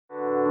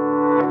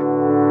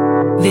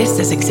This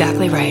is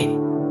exactly right.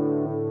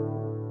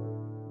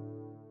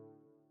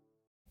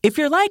 If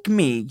you're like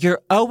me,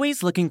 you're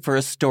always looking for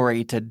a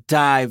story to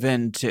dive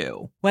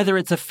into. Whether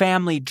it's a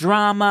family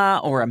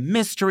drama or a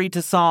mystery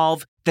to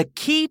solve, the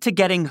key to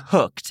getting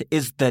hooked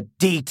is the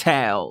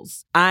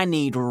details. I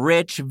need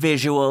rich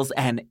visuals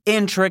and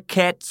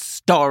intricate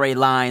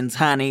storylines,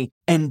 honey.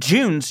 And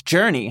June's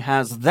Journey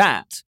has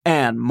that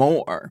and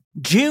more.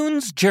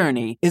 June's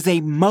Journey is a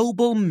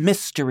mobile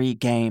mystery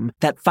game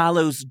that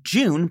follows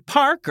June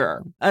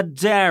Parker, a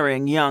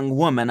daring young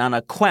woman on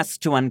a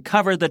quest to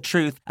uncover the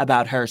truth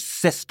about her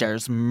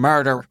sister's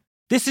murder.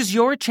 This is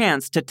your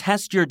chance to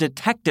test your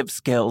detective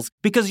skills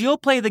because you'll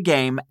play the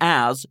game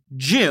as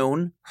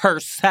June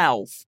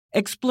herself.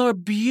 Explore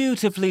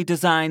beautifully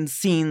designed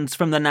scenes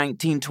from the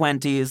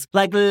 1920s,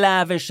 like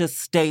lavish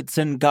estates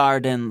and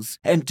gardens.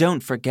 And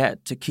don't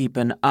forget to keep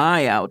an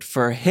eye out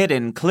for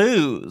hidden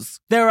clues.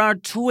 There are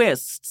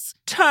twists,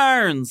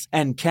 turns,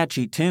 and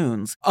catchy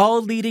tunes,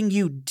 all leading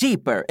you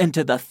deeper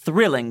into the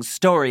thrilling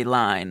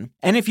storyline.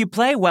 And if you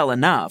play well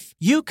enough,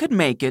 you could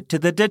make it to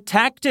the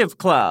Detective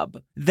Club.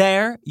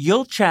 There,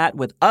 you'll chat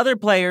with other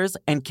players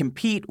and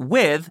compete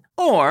with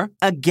or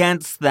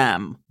against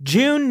them.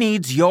 June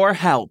needs your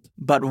help,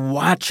 but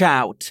watch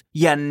out.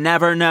 You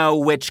never know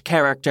which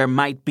character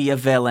might be a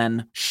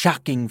villain.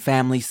 Shocking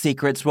family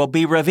secrets will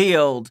be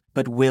revealed,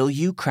 but will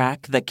you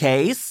crack the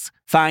case?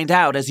 Find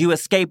out as you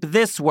escape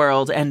this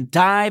world and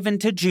dive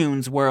into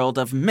June's world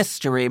of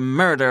mystery,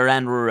 murder,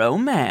 and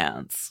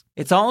romance.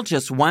 It's all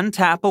just one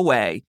tap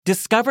away.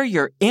 Discover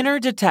your inner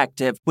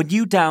detective when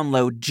you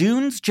download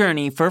June's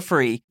Journey for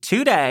free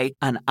today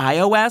on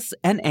iOS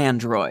and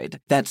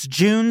Android. That's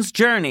June's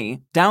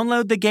Journey.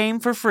 Download the game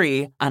for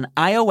free on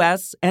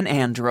iOS and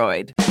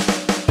Android.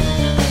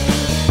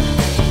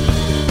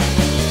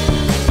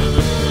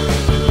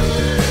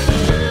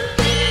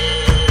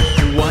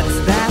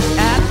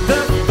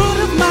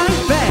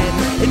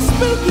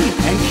 Spooky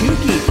and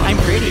kooky, I'm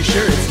pretty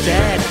sure it's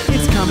dead.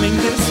 It's coming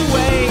this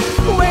way.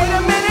 Wait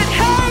a minute,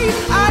 hey,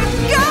 I'm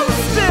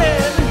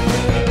ghosted!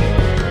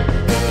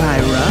 By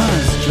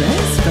Roz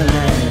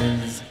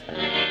Dressfellers.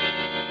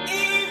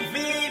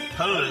 Evie,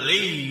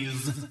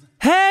 please.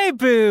 Hey,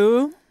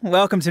 boo!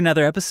 Welcome to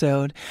another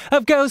episode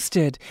of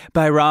Ghosted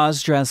by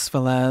Roz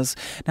Dressfellers.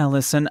 Now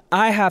listen,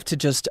 I have to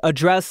just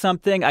address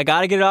something. I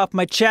gotta get it off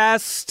my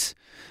chest.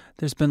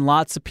 There's been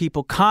lots of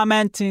people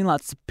commenting,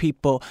 lots of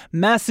people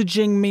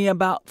messaging me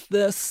about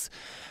this.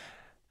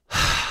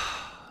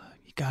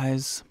 You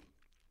guys,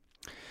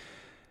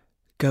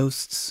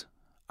 ghosts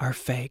are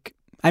fake.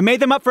 I made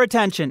them up for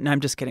attention. No, I'm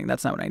just kidding.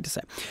 That's not what I need to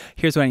say.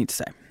 Here's what I need to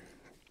say.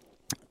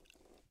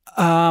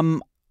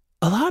 A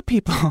lot of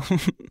people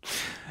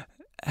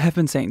have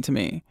been saying to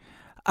me,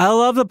 I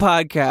love the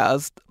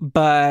podcast,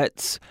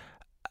 but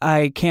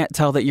I can't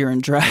tell that you're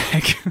in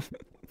drag.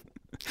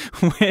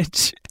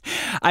 Which,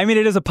 I mean,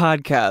 it is a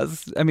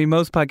podcast. I mean,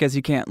 most podcasts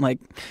you can't,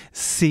 like,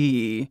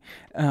 see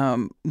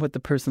what the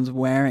person's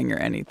wearing or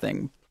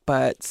anything.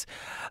 But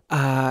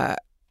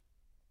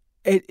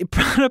it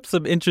brought up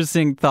some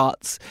interesting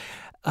thoughts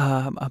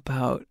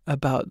about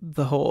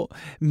the whole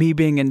me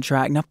being in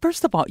drag. Now,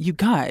 first of all, you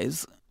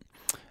guys,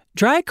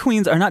 drag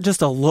queens are not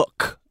just a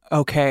look,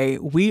 okay?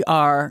 We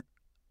are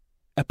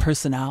a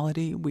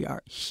personality. We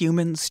are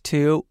humans,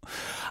 too.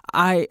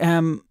 I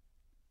am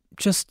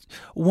just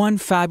one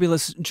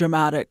fabulous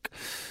dramatic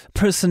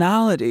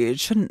personality. It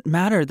shouldn't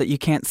matter that you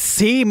can't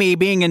see me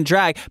being in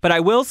drag, but I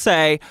will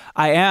say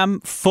I am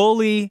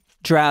fully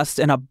dressed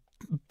in a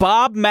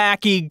Bob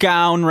Mackie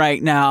gown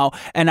right now,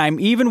 and I'm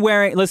even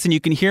wearing, listen, you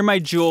can hear my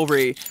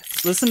jewelry.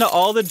 Listen to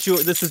all the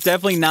jewelry. This is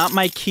definitely not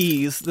my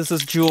keys. This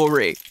is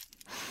jewelry.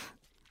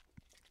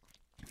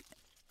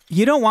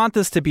 You don't want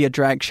this to be a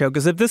drag show,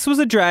 because if this was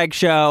a drag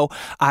show,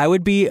 I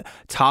would be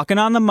talking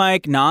on the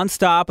mic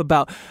nonstop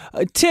about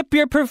tip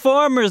your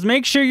performers,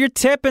 make sure you're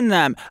tipping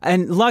them.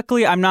 And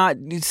luckily, I'm not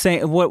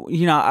saying what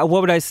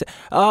would I say?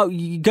 Oh,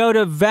 you go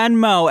to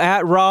Venmo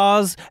at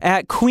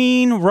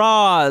Queen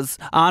Roz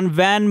on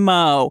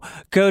Venmo.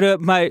 Go to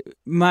my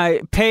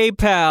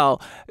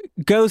PayPal,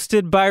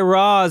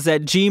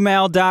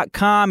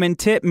 ghostedbyroz@gmail.com, and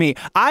tip me.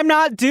 I'm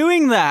not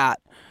doing that.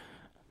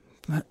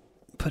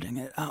 Putting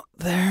it out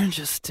there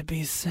just to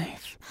be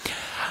safe.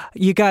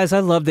 You guys,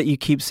 I love that you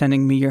keep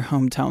sending me your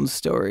hometown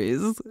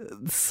stories.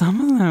 Some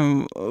of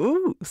them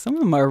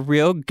are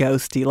real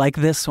ghosty, like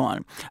this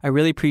one. I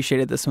really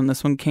appreciated this one.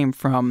 This one came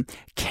from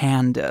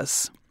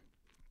Candace.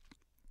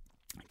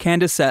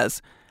 Candace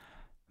says,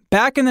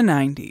 back in the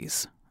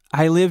 90s,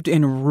 I lived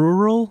in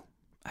rural,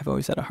 I've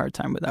always had a hard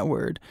time with that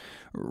word,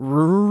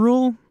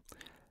 rural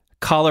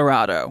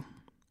Colorado.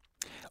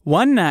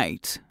 One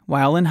night,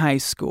 while in high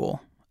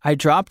school, I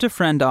dropped a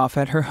friend off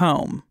at her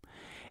home.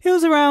 It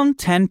was around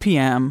 10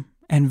 p.m.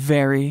 and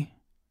very,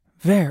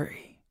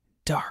 very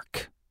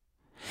dark.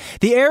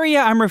 The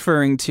area I'm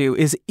referring to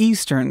is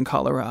eastern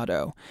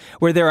Colorado,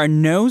 where there are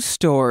no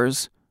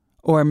stores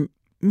or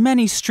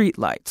many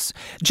streetlights,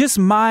 just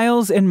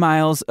miles and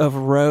miles of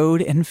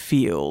road and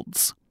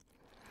fields.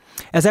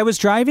 As I was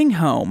driving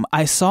home,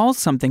 I saw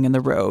something in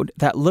the road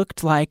that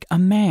looked like a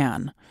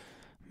man.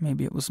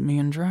 Maybe it was me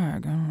in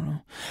drag. I don't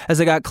know. As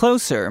I got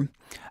closer,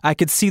 I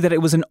could see that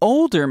it was an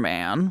older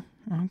man.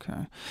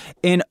 Okay.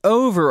 In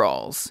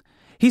overalls.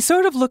 He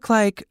sort of looked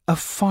like a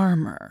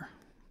farmer.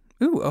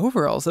 Ooh,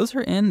 overalls. Those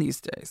are in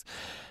these days.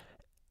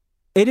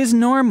 It is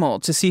normal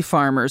to see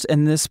farmers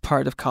in this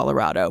part of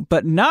Colorado,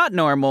 but not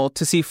normal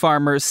to see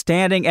farmers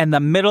standing in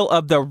the middle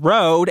of the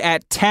road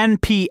at 10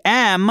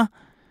 p.m.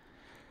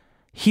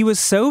 He was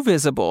so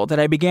visible that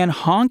I began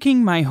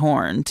honking my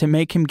horn to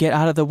make him get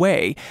out of the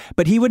way,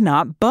 but he would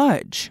not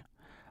budge.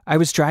 I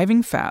was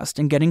driving fast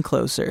and getting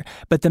closer,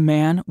 but the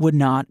man would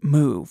not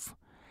move.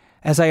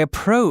 As I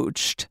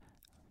approached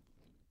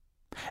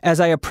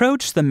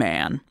the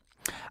man,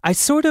 I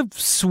sort of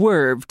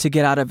swerved to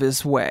get out of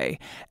his way,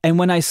 and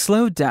when I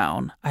slowed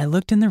down, I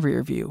looked in the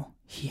rear view.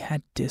 He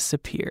had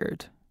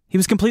disappeared. He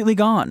was completely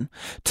gone.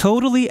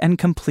 Totally and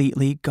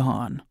completely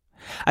gone.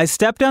 I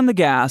stepped on the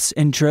gas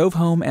and drove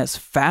home as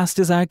fast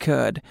as I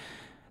could.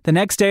 The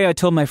next day, I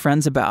told my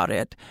friends about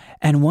it,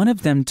 and one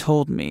of them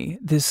told me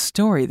this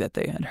story that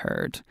they had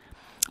heard.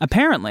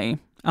 Apparently,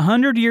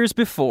 100 years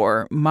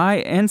before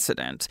my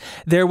incident,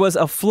 there was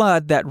a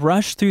flood that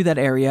rushed through that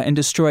area and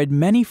destroyed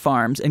many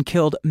farms and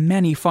killed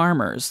many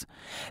farmers.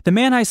 The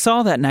man I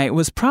saw that night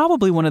was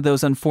probably one of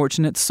those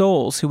unfortunate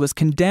souls who was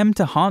condemned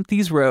to haunt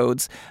these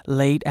roads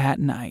late at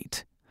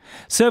night.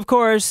 So, of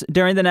course,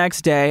 during the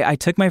next day, I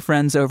took my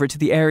friends over to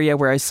the area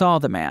where I saw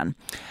the man.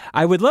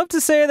 I would love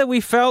to say that we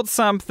felt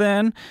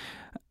something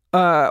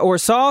or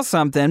saw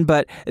something,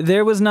 but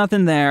there was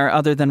nothing there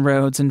other than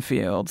roads and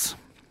fields.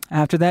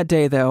 After that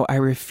day, though, I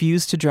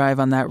refused to drive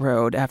on that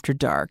road after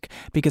dark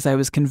because I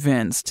was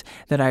convinced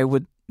that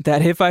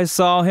if I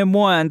saw him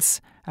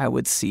once, I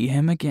would see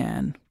him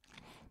again.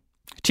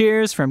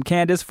 Cheers from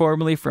Candace,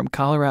 formerly from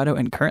Colorado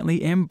and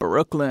currently in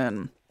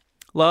Brooklyn.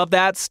 Love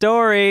that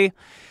story.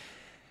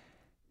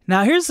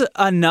 Now, here's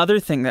another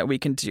thing that we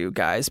can do,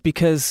 guys,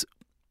 because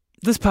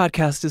this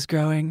podcast is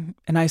growing,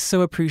 and I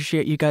so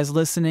appreciate you guys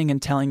listening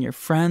and telling your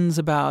friends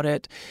about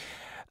it.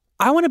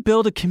 I want to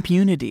build a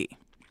community.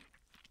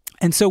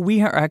 And so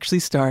we are actually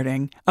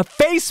starting a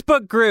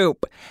Facebook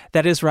group.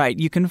 That is right.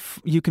 You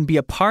can be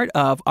a part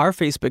of our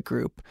Facebook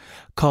group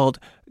called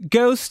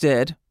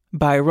Ghosted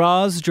by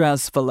Roz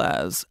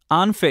Dresvelez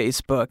on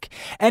Facebook.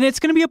 And it's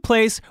going to be a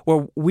place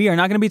where we are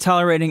not going to be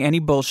tolerating any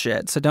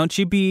bullshit. So don't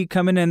you be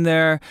coming in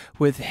there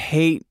with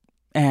hate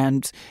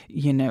and,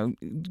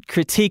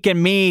 critiquing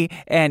me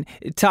and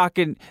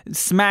talking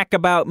smack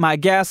about my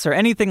guests or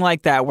anything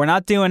like that. We're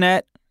not doing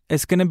it.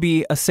 It's going to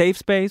be a safe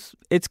space.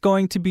 It's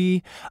going to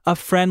be a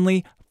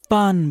friendly,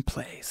 fun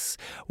place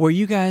where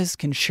you guys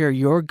can share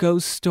your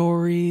ghost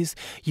stories.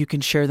 You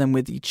can share them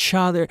with each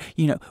other.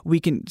 We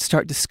can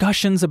start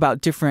discussions about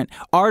different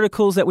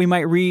articles that we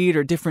might read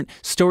or different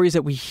stories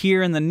that we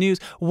hear in the news,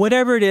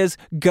 whatever it is,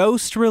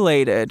 ghost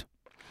related.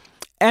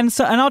 And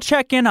I'll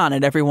check in on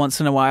it every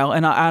once in a while.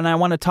 And I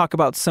want to talk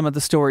about some of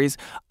the stories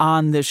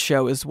on this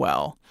show as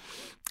well.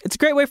 It's a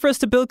great way for us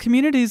to build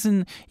communities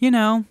and,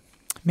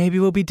 maybe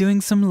we'll be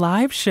doing some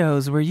live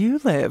shows where you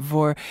live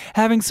or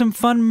having some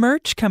fun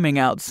merch coming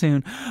out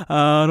soon.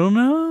 I don't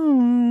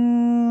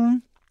know.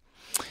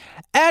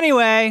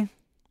 Anyway,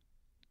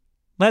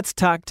 let's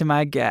talk to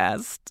my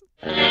guest.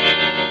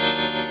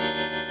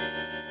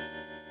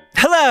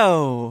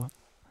 Hello.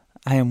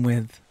 I am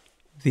with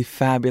the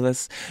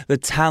fabulous, the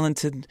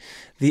talented,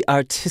 the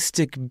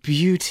artistic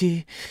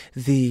beauty,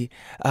 the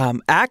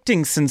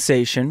acting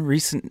sensation,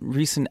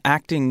 recent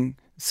acting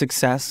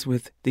success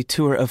with the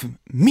tour of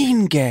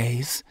Mean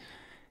Gays,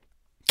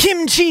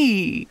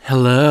 Kimchi.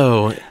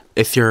 Hello.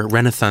 It's your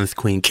Renaissance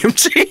queen,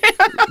 Kimchi.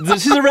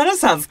 She's a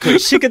Renaissance queen.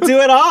 She could do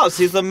it all.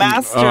 She's a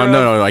master. Oh,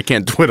 no, I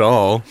can't do it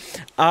all.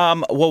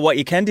 Well, what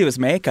you can do is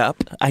makeup.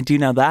 I do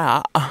know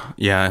that.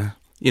 Yeah.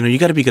 You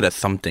got to be good at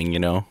something,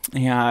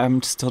 Yeah,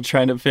 I'm still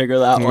trying to figure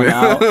that one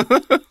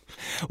out.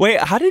 Wait,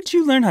 how did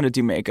you learn how to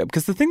do makeup?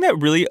 Because the thing that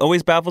really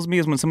always baffles me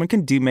is when someone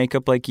can do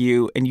makeup like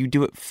you and you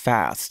do it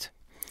fast.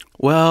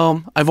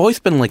 Well, I've always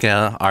been like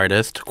an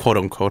artist, quote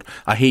unquote.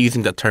 I hate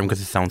using that term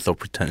because it sounds so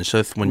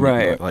pretentious when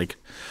right.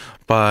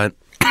 But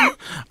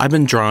I've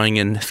been drawing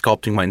and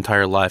sculpting my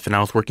entire life, and I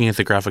was working as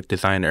a graphic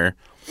designer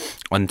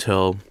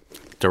until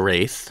The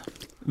Race.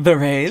 The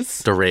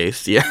Race? The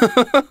Race, yeah.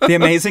 The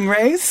Amazing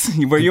Race?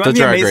 Were you on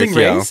The Amazing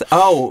Race? Yeah.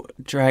 Oh,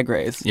 Drag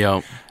Race. Yeah.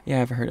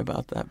 Yeah, I've heard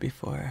about that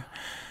before.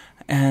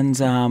 And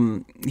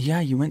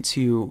you went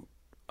to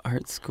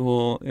art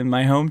school in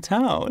my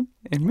hometown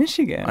in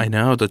Michigan. I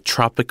know, the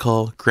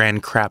tropical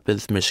Grand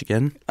Rapids,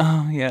 Michigan.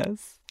 Oh,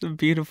 yes. The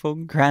beautiful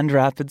Grand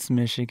Rapids,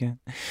 Michigan.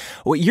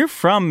 Well, you're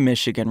from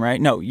Michigan,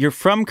 right? No, you're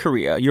from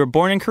Korea. You were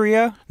born in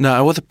Korea? No, I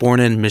was born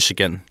in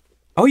Michigan.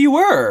 Oh, you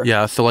were?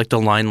 Yeah, so the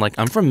line,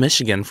 I'm from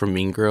Michigan from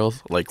Mean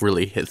Girls,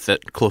 really hits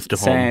it close to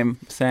home.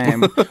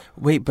 Same.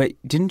 Wait, but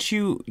didn't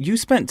you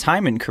spent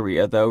time in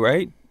Korea though,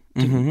 right?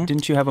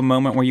 Didn't you have a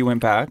moment where you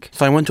went back?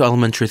 So I went to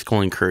elementary school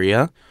in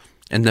Korea.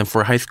 And then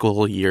for high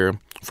school year,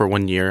 for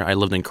 1 year, I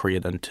lived in Korea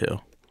then too.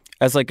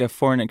 As like a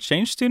foreign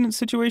exchange student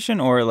situation,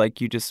 or like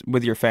you just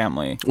with your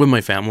family? With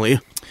my family.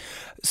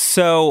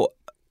 So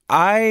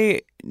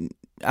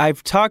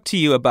I've talked to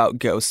you about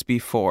ghosts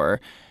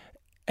before,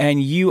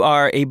 and you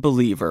are a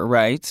believer,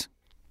 right?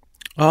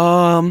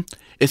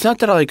 It's not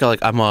that like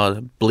I'm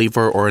a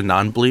believer or a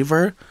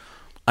non-believer.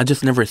 I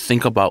just never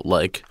think about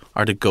like,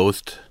 are the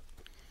ghosts,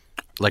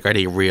 like, are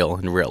they real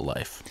in real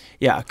life?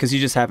 Yeah, because you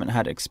just haven't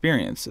had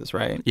experiences,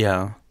 right?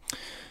 Yeah.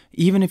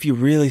 Even if you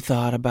really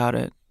thought about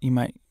it, you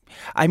might.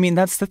 I mean,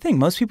 that's the thing.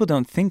 Most people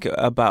don't think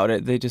about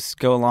it. They just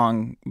go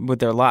along with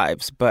their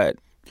lives. But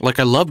Like,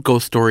 I love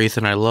ghost stories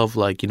and I love,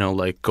 like, you know,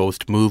 like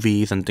ghost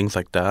movies and things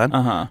like that.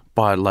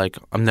 But, like,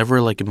 I'm never,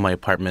 like, in my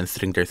apartment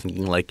sitting there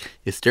thinking, like,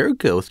 is there a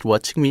ghost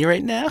watching me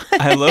right now?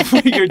 I love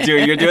what you're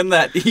doing. You're doing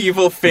that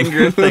evil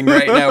finger thing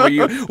right now where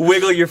you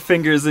wiggle your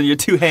fingers and your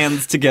two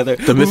hands together.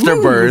 The Mr.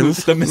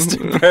 Burns. The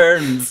Mr.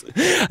 Burns.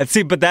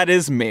 See, but that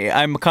is me.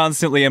 I'm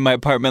constantly in my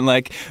apartment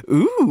like,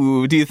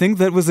 ooh, do you think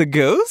that was a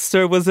ghost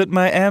or was it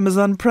my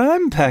Amazon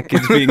Prime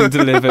package being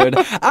delivered?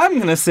 I'm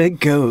going to say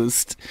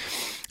ghost.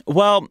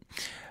 Well,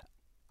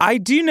 I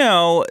do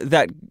know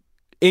that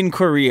in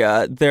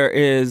Korea there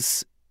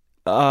is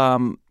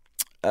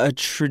a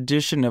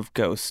tradition of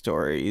ghost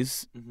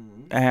stories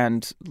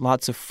and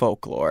lots of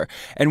folklore.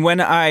 And when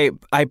I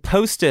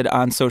posted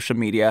on social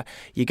media,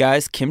 you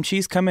guys,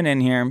 Kimchi's coming in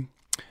here.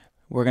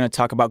 We're going to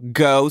talk about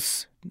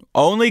ghosts,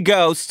 only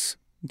ghosts.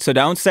 So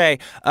don't say,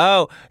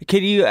 oh,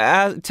 can you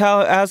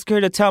ask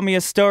her to tell me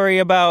a story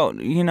about,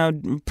 you know,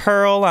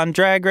 Pearl on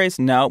Drag Race?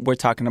 No, we're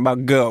talking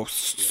about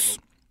ghosts.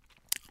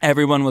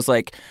 Everyone was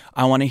like,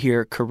 I want to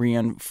hear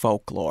Korean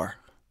folklore.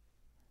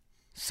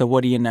 So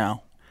what do you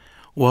know?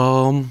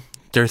 Well,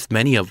 there's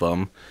many of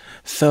them.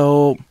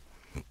 So,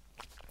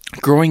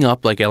 growing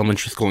up, like,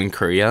 elementary school in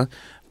Korea,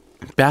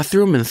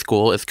 bathroom in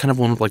school is kind of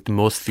one of, like, the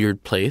most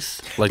feared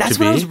place, like, That's to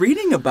be. what I was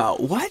reading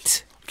about.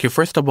 What? Okay,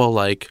 first of all,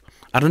 like,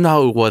 I don't know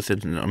how it was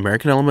in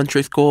American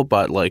elementary school,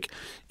 but, like,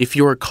 if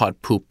you were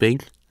caught pooping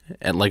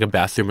at, like, a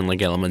bathroom in,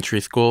 like, elementary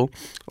school,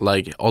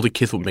 like, all the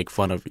kids would make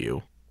fun of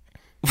you.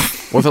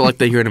 Was it like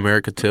that here in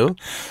America, too?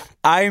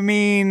 I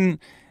mean,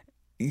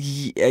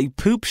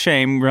 poop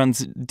shame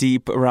runs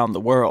deep around the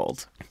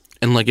world.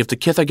 And, like, if the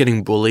kids are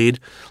getting bullied,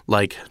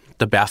 like,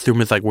 the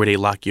bathroom is, like, where they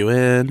lock you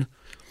in.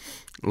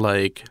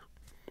 Like,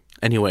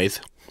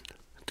 anyways,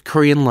 the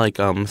Korean, like,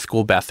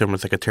 school bathroom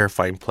is, like, a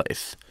terrifying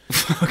place.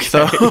 Okay.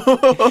 So,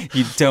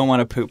 You don't want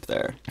to poop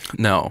there.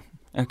 no.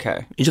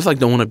 Okay. You just, like,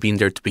 don't want to be in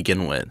there to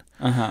begin with.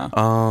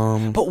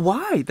 But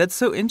why? That's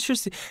so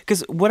interesting.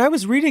 Because what I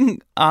was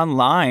reading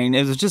online,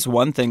 it was just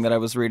one thing that I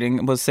was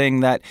reading, was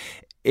saying that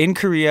in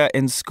Korea,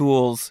 in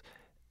schools,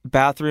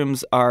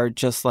 bathrooms are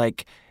just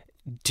like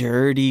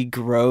dirty,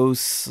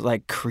 gross,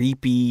 like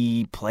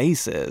creepy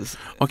places.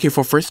 Okay,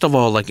 for first of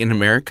all, like, in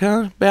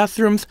America,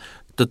 bathrooms,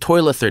 the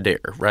toilets are there,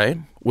 right?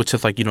 Which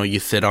is, like, you know,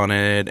 you sit on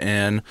it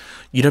and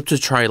you'd have to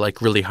try,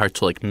 like, really hard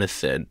to, like,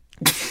 miss it.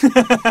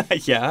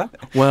 Yeah?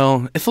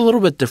 Well, it's a little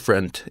bit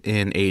different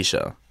in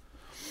Asia.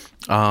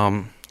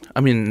 I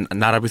mean,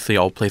 not obviously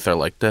all places are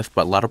like this,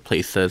 but a lot of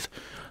places,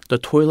 the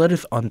toilet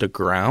is on the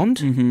ground.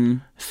 Mm-hmm.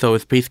 So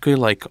it's basically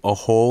like a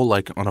hole,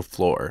 like, on a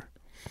floor.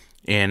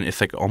 And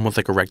it's, like, almost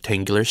like a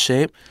rectangular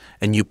shape,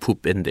 and you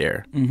poop in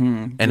there.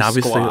 Mm-hmm. And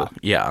obviously, squat.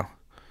 yeah.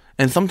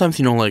 And sometimes,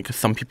 you know, like,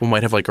 some people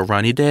might have, like, a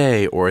rainy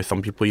day, or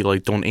some people, you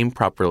like, don't aim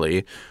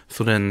properly.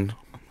 So then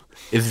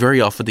it's very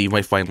often that you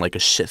might find, like, a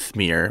shit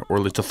smear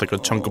or just, like, a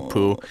chunk of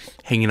poo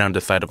hanging on the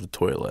side of the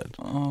toilet.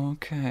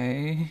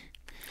 Okay.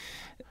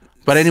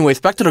 But anyways,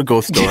 back to the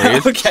ghost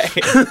stories.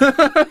 Okay.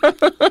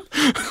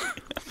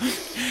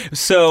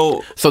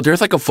 So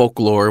there's, like, a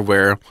folklore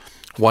where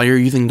while you're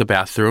using the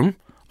bathroom,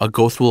 a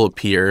ghost will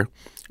appear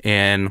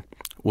and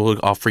will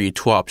offer you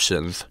two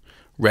options: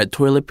 red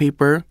toilet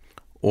paper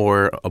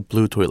or a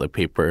blue toilet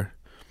paper.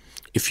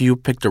 If you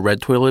pick the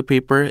red toilet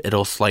paper,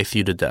 it'll slice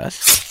you to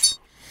death.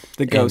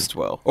 the ghost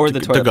will. Or the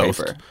toilet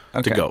ghost.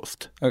 paper. The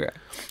ghost. Okay.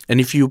 And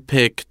if you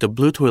pick the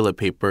blue toilet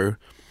paper,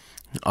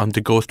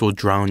 the ghost will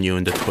drown you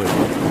in the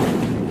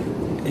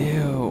toilet.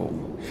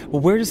 Ew.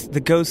 Well, where does the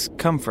ghost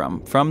come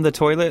from? From the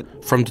toilet?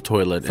 From the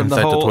toilet, From the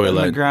inside hole the in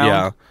toilet. the ground?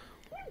 Yeah.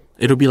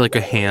 It'll be like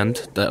a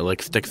hand that,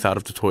 like, sticks out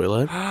of the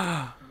toilet.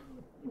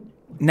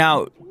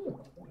 Now,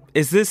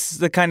 is this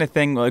the kind of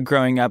thing like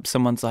growing up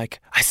someone's like,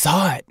 I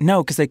saw it?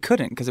 No, because they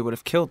couldn't, because it would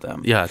have killed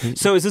them. Yeah.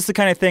 So is this the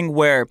kind of thing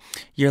where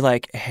you're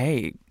like,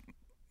 hey,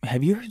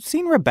 have you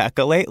seen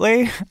Rebecca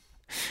lately?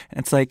 And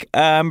it's like,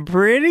 I'm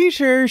pretty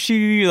sure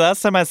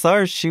last time I saw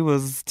her, she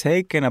was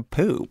taking a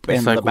poop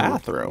in the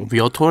bathroom. We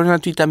all told her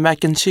not to eat that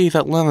mac and cheese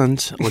at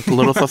lunch. Looked a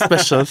little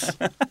suspicious.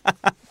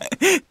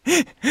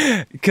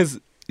 Because...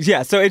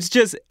 yeah, so it's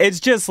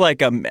just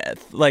like a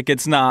myth. Like,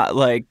 it's not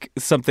like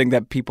something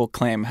that people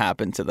claim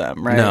happened to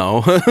them, right?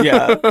 No.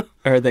 Yeah.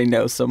 Or they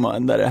know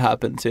someone that it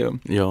happened to.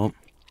 Yo.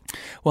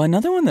 Well,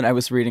 another one that I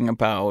was reading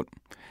about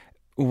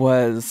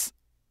was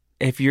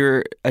if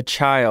you're a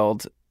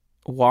child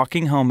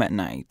walking home at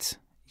night,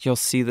 you'll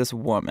see this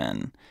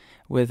woman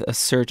with a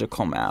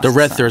surgical mask. The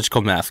red on.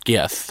 surgical mask,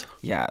 yes.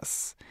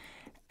 Yes.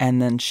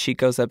 And then she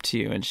goes up to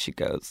you and she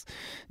goes,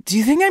 "Do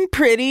you think I'm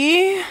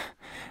pretty?"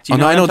 Do you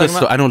no, what I know I'm this.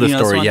 talking about? I know the You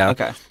this story. one? Yeah.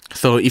 Okay.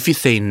 So if you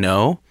say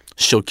no,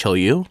 she'll kill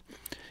you.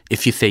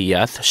 If you say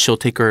yes, she'll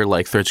take her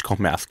like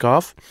surgical mask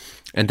off,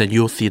 and then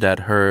you'll see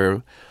that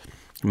her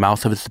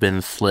mouth has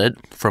been slit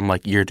from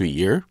like ear to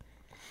ear,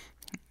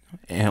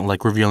 and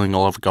like revealing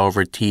all of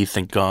her teeth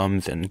and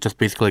gums, and just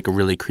basically like a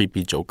really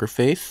creepy Joker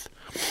face.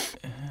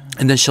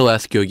 And then she'll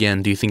ask you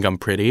again, "Do you think I'm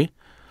pretty?"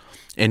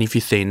 And if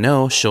you say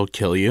no, she'll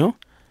kill you.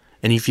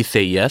 And if you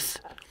say yes,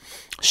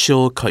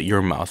 she'll cut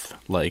your mouth.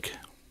 Like,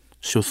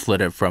 she'll slit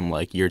it from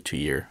like ear to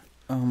ear.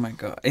 Oh my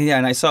god! Yeah,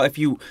 and I saw if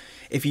you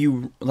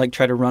like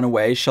try to run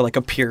away, she'll like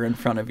appear in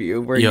front of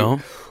you. Where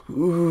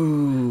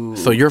ooh.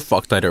 So you're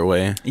fucked either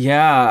way.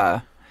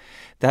 Yeah.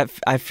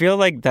 I feel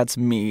like that's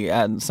me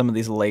at some of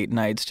these late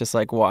nights, just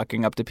like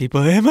walking up to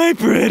people. Am I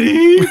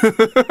pretty?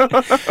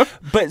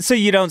 But so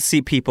you don't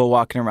see people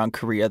walking around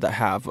Korea that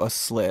have a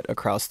slit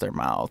across their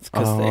mouth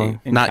because they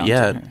not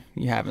yet. her.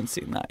 You haven't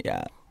seen that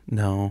yet.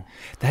 No.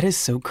 That is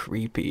so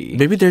creepy.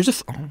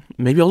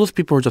 Maybe all those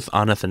people are just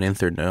honest and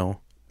answer no.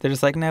 They're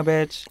just like, no,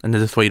 bitch. And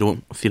that's why you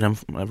don't see them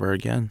ever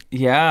again.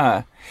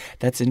 Yeah,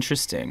 that's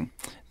interesting.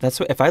 That's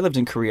what if I lived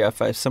in Korea,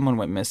 if someone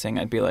went missing,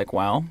 I'd be like,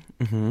 wow.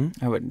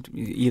 I would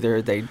either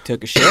they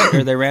took a shit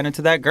or they ran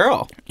into that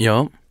girl.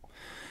 Yup.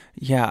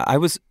 Yeah,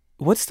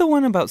 what's the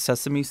one about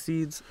sesame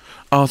seeds?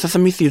 Oh,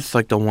 Sesame Seeds is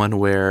like the one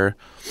where,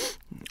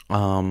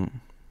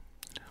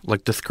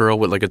 like this girl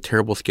with like a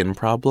terrible skin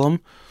problem,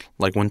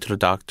 like went to the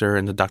doctor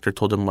and the doctor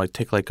told him like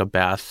take like a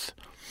bath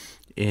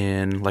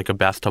in like a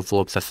bathtub full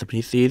of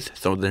sesame seeds.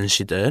 So then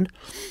she did,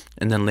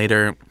 and then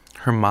later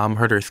her mom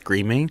heard her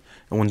screaming,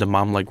 and when the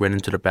mom like went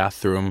into the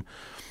bathroom,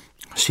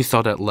 she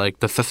saw that like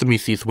the sesame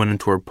seeds went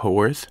into her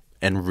pores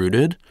and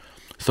rooted.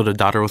 So the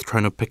daughter was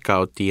trying to pick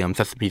out the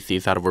sesame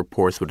seeds out of her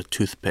pores with a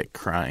toothpick,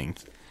 crying.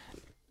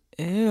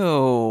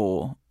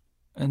 Ew.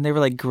 And they were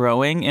like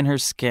growing in her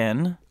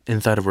skin?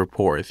 Inside of her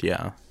pores,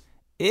 yeah.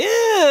 Ew.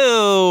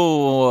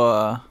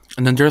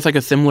 And then there's like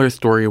a similar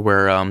story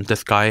where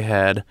this guy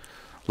had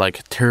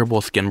like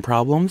terrible skin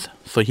problems.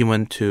 So he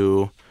went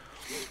to,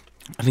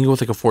 I think it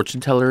was like a fortune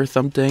teller or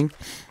something,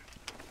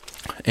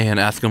 and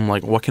asked him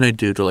like, what can I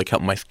do to like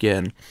help my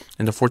skin?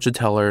 And the fortune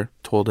teller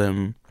told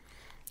him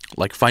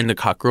like, find a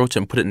cockroach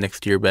and put it next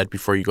to your bed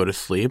before you go to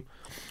sleep,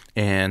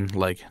 and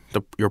like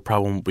your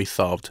problem will be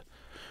solved.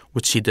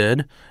 Which he did.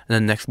 And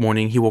then next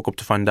morning he woke up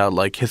to find out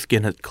like his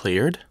skin had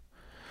cleared.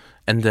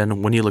 And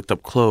then when he looked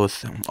up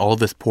close, all of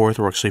his pores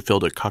were actually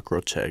filled with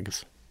cockroach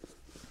eggs.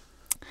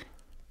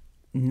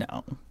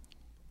 No.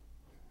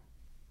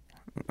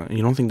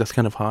 You don't think that's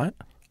kind of hot?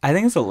 I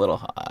think it's a little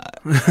hot.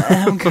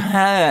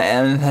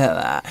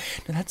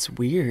 That's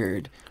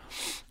weird.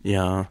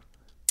 Yeah.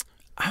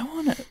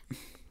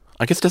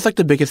 I guess that's like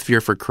the biggest fear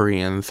for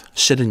Koreans.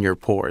 Shit in your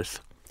pores.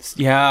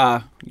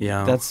 Yeah.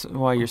 Yeah. That's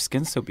why your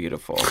skin's so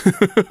beautiful.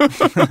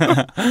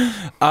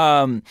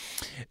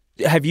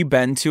 Have you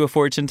been to a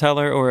fortune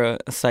teller or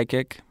a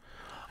psychic?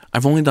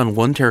 I've only done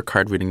one tarot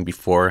card reading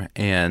before,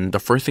 and the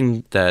first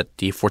thing that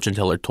the fortune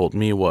teller told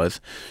me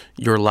was,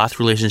 your last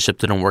relationship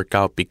didn't work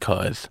out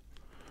because...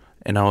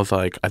 And I was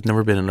like, I've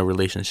never been in a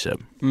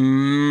relationship.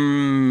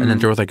 And then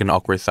there was like an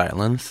awkward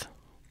silence.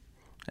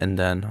 And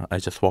then I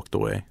just walked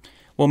away.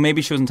 Well,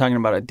 maybe she wasn't talking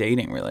about a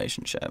dating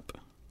relationship.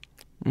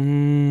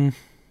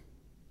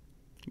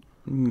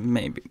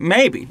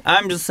 Maybe.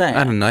 I'm just saying.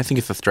 I don't know. I think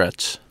it's a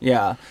stretch.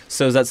 Yeah.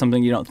 So is that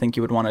something you don't think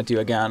you would want to do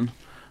again?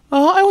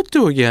 I would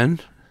do again.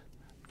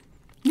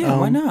 Yeah,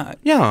 why not?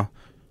 Yeah.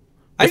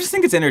 I just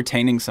think it's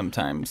entertaining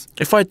sometimes.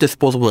 If I had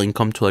disposable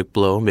income to like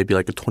blow, maybe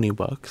like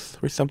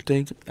 $20 or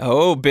something.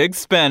 Oh, big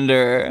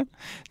spender.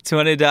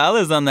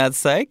 $20 on that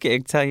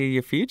psychic. Tell you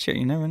your future.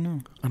 You never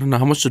know. I don't know.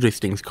 How much do these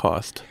things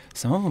cost?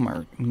 Some of them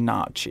are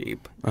not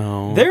cheap.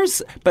 Oh.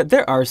 But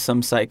there are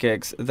some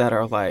psychics that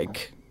are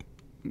like,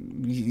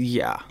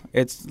 yeah,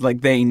 it's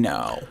like they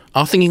know. I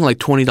was thinking like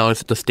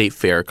 $20 at the state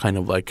fair, kind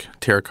of like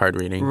tarot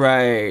card reading.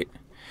 Right.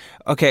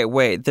 Okay,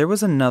 wait, there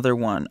was another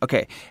one.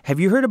 Okay, have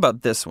you heard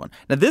about this one?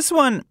 Now, this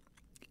one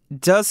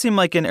does seem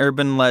like an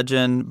urban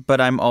legend, but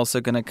I'm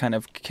also going to kind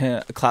of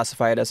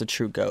classify it as a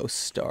true ghost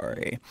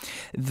story.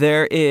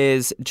 There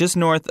is, just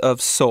north of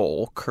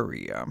Seoul,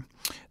 Korea,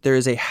 there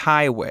is a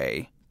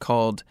highway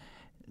called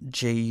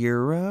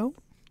Jayuro,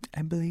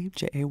 I believe,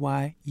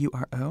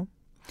 Jayuro.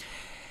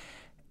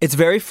 It's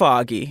very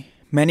foggy.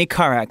 Many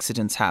car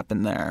accidents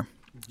happen there.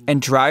 And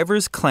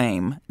drivers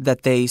claim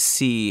that they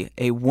see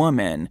a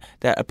woman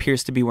that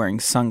appears to be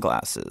wearing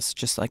sunglasses,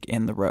 just like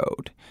in the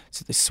road.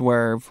 So they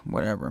swerve,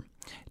 whatever.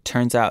 It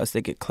turns out as they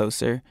get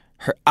closer,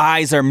 her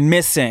eyes are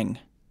missing.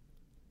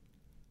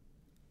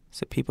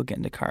 So people get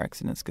into car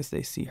accidents because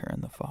they see her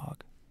in the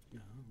fog.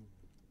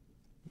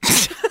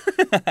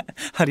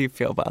 How do you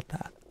feel about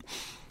that?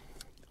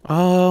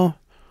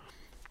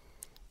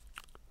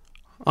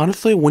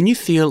 Honestly, when you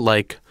see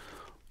like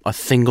a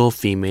single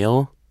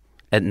female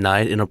at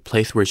night in a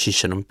place where she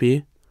shouldn't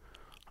be,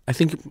 I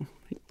think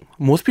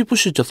most people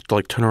should just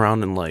like turn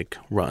around and like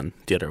run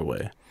the other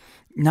way.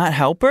 Not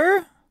help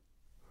her?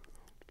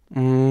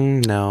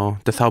 No,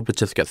 that's how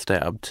bitches get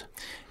stabbed.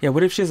 Yeah,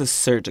 what if she has a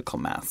surgical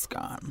mask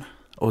on?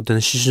 Oh, then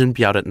she shouldn't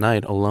be out at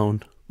night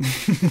alone.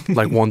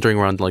 Like wandering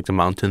around like the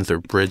mountains or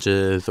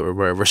bridges or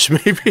wherever she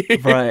may be.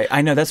 Right.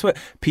 I know. That's what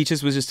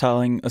Peaches was just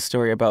telling a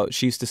story about.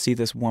 She used to see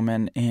this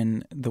woman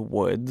in the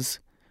woods.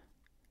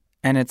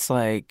 And it's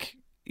like,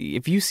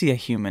 if you see a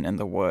human in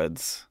the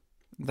woods,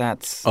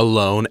 that's...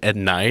 Alone at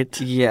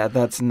night? Yeah,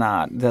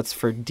 that's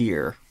for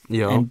deer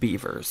and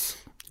beavers.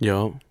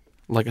 Yo.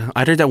 Like,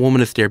 either that woman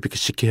is there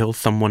because she killed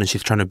someone and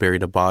she's trying to bury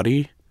the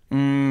body.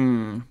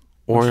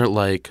 Or,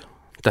 like,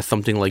 that's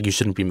something, like, you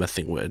shouldn't be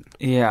messing with.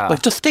 Yeah.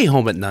 Like, just stay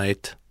home at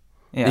night.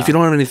 Yeah. If you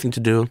don't have anything to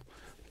do,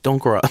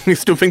 don't go out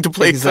stooping to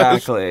places.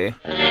 Exactly.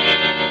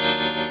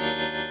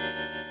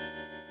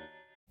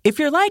 If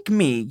you're like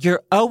me,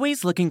 you're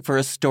always looking for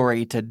a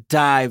story to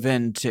dive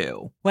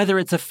into. Whether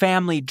it's a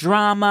family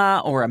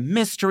drama or a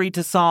mystery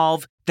to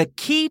solve, the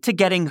key to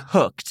getting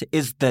hooked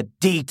is the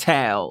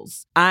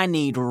details. I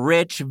need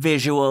rich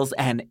visuals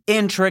and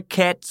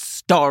intricate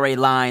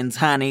storylines,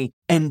 honey.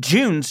 And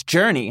June's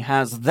Journey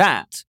has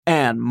that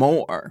and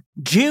more.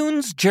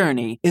 June's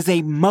Journey is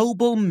a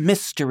mobile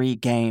mystery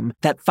game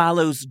that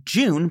follows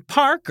June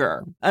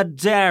Parker, a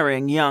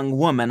daring young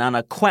woman on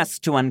a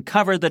quest to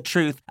uncover the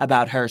truth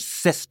about her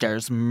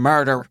sister's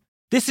murder.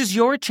 This is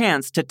your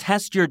chance to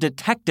test your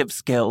detective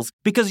skills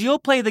because you'll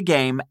play the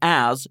game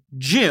as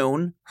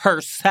June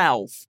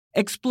herself.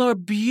 Explore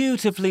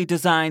beautifully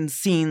designed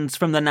scenes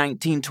from the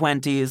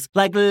 1920s,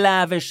 like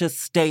lavish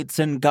estates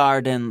and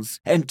gardens.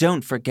 And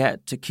don't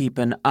forget to keep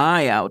an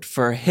eye out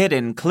for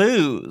hidden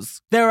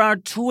clues. There are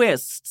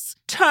twists,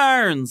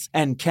 turns,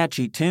 and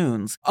catchy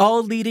tunes,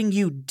 all leading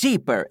you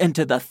deeper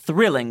into the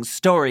thrilling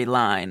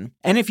storyline.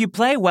 And if you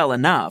play well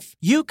enough,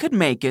 you could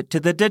make it to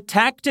the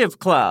Detective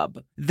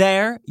Club.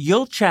 There,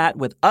 you'll chat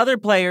with other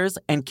players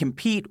and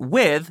compete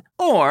with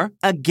or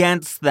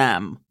against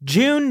them.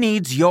 June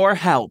needs your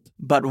help,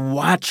 but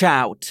watch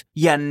out.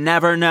 You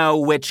never know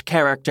which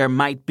character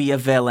might be a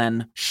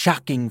villain.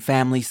 Shocking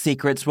family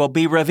secrets will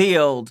be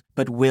revealed,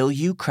 but will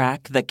you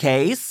crack the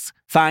case?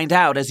 Find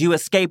out as you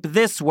escape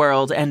this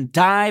world and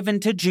dive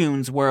into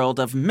June's world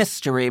of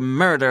mystery,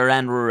 murder,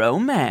 and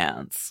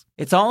romance.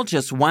 It's all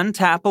just one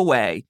tap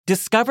away.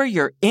 Discover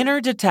your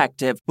inner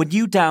detective when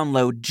you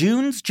download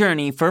June's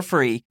Journey for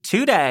free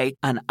today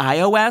on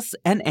iOS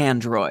and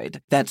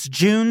Android. That's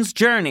June's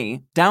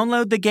Journey.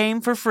 Download the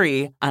game for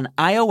free on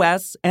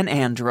iOS and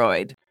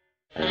Android.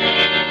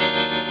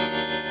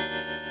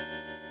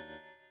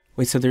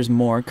 Wait, so there's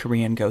more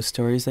Korean ghost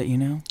stories that you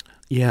know?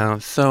 Yeah,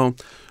 so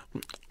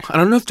I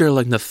don't know if they're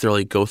like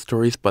necessarily ghost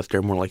stories, but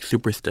they're more like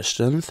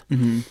superstitions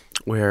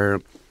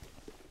where,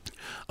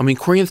 I mean,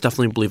 Koreans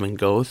definitely believe in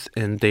ghosts,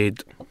 and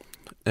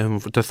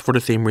that's for the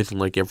same reason,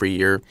 like every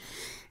year,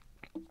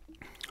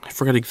 I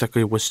forget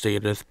exactly which day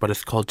it is, but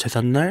it's called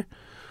Chesannar.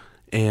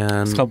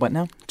 And It's called what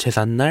now?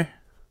 Chesannar.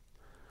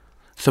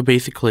 So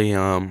basically,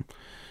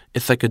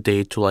 it's like a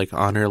day to like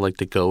honor like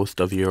the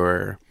ghost of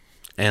your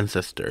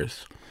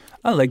ancestors.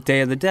 Oh, like Day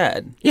of the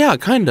Dead. Yeah,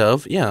 kind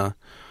of, yeah.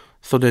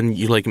 So then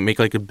you like make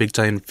like a big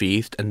giant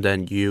feast, and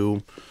then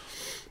you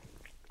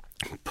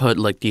put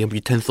like the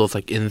utensils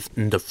like in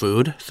the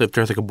food. So if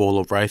there's like a bowl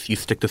of rice, you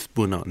stick the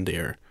spoon on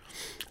there,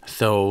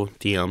 so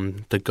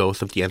the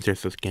ghost of the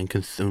ancestors can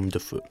consume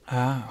the food.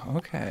 Ah,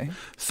 okay.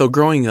 So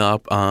growing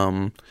up,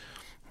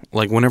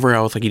 like whenever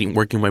I was like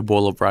working my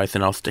bowl of rice,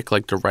 and I'll stick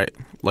like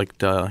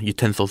the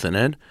utensils in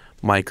it,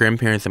 my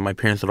grandparents and my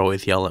parents would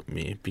always yell at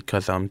me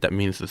because that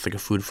means it's like a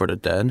food for the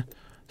dead.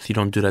 So you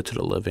don't do that to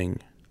the living.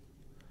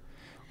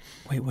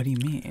 Wait, what do you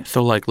mean?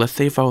 So, like, let's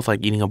say if I was,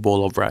 like, eating a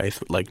bowl of rice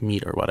with, like,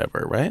 meat or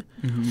whatever, right?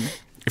 Mm-hmm.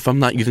 If I'm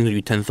not using the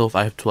utensils,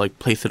 I have to, like,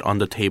 place it on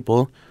the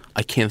table.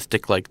 I can't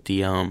stick, like,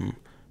 the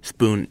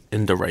spoon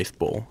in the rice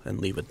bowl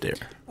and leave it there.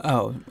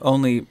 Oh,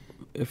 only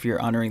if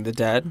you're honoring the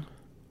dead?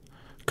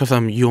 Because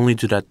you only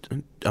do that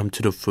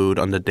to the food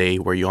on the day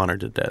where you honor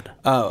the dead.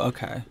 Oh,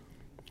 okay.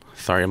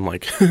 Sorry, I'm,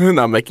 like,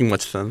 not making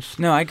much sense.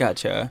 No, I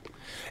gotcha.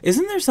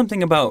 Isn't there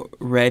something about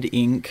red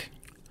ink?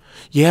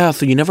 Yeah,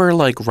 so you never,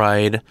 like,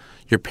 write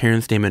your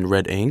parents' name in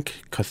red ink,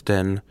 because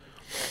then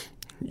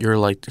you're,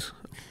 like,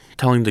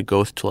 telling the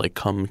ghost to, like,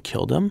 come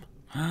kill them.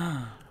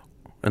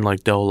 And,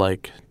 like,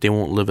 they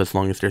won't live as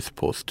long as they're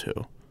supposed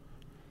to.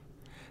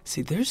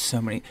 See, there's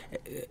so many.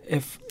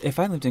 If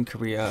I lived in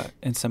Korea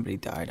and somebody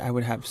died, I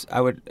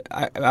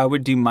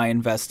would do my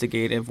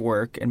investigative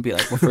work and be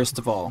like, well, first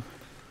of all,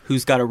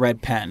 who's got a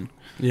red pen?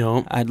 You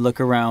know? I'd look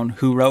around,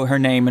 who wrote her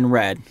name in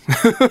red?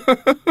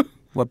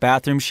 What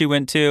bathroom she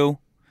went to?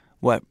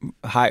 What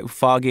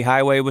foggy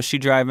highway was she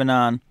driving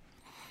on?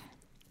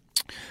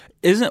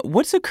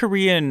 What's a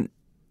Korean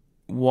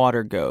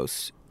water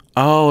ghost?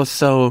 Oh,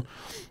 so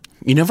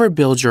you never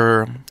build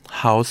your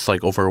house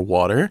like over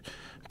water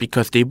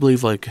because they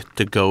believe like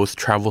the ghost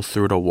travels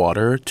through the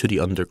water to the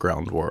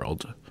underground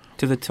world.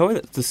 To the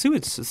toilet, the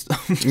sewage system.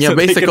 Yeah, so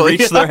basically. They can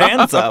reach their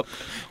hands up.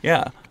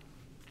 Yeah.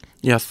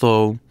 Yeah,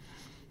 so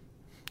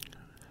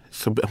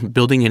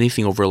building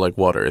anything over like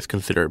water is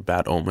considered a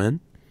bad omen.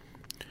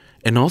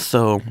 And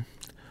also,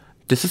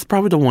 this is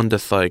probably the one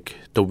that's like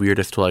the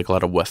weirdest to like a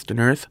lot of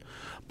Westerners,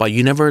 but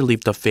you never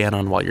leave the fan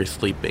on while you're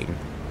sleeping.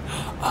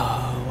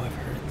 Oh, I've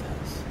heard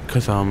this.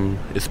 Because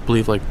it's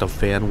believed like the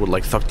fan would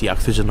like suck the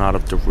oxygen out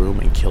of the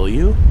room and kill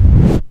you.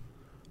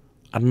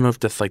 I don't know if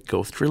that's like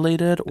ghost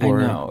related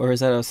or... I know, or is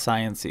that a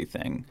sciencey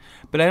thing?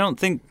 But I don't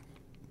think...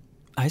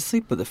 I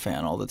sleep with a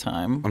fan all the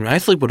time. I mean, I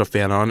sleep with a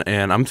fan on,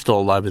 and I'm still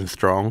alive and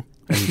strong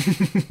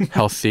and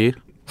healthy.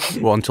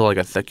 Well, until I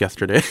got sick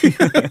yesterday.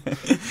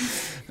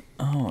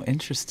 Oh,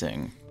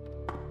 interesting.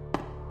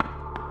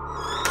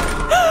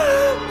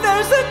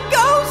 There's a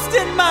ghost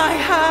in my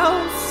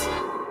house!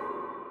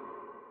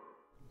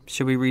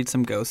 Should we read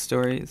some ghost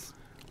stories?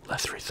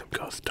 Let's read some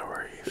ghost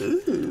stories.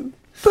 Ooh.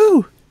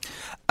 Boo!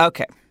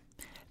 Okay.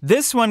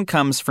 This one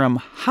comes from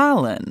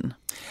Holland.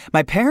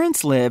 My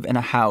parents live in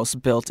a house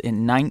built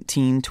in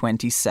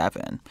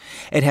 1927.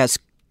 It has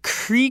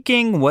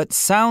creaking what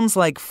sounds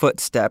like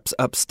footsteps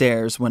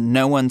upstairs when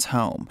no one's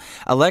home,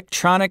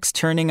 electronics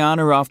turning on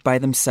or off by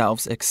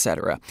themselves,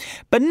 etc.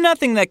 But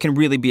nothing that can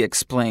really be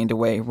explained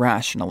away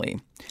rationally.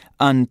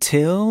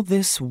 Until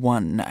this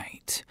one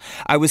night.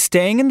 I was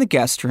staying in the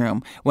guest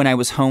room when I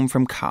was home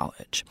from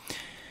college.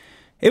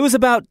 It was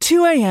about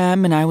 2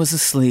 a.m. and I was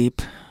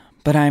asleep,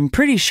 but I'm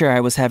pretty sure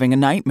I was having a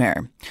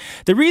nightmare.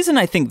 The reason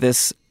I think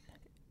this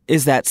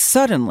is that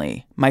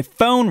suddenly my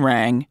phone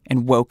rang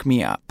and woke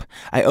me up.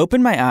 I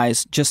opened my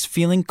eyes just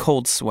feeling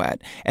cold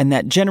sweat and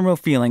that general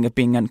feeling of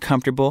being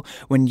uncomfortable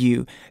when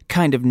you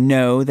kind of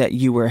know that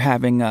you were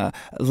having a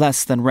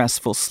less than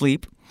restful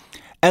sleep.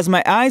 As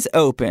my eyes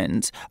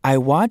opened, I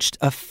watched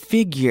a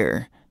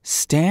figure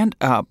stand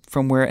up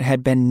from where it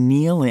had been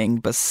kneeling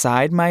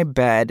beside my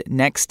bed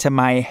next to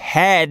my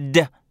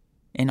head,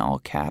 in all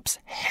caps,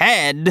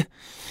 head.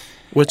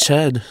 Which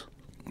head?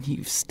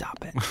 You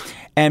stop it.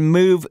 And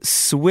move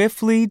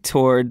swiftly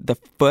toward the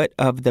foot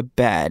of the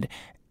bed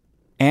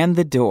and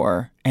the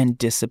door and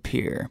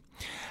disappear.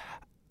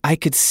 I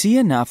could see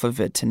enough of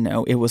it to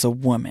know it was a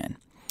woman.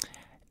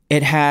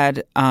 It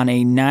had on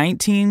a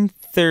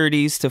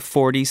 1930s to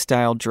 40s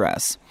style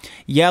dress,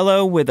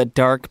 yellow with a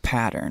dark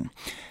pattern,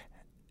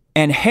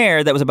 and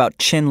hair that was about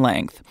chin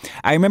length.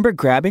 I remember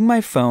grabbing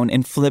my phone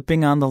and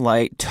flipping on the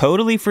light,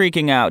 totally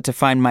freaking out to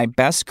find my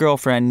best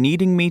girlfriend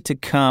needing me to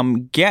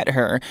come get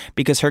her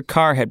because her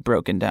car had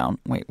broken down.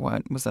 Wait,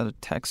 what? Was that a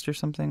text or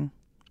something?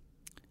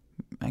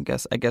 I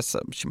guess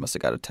she must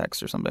have got a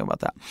text or something about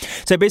that.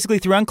 So I basically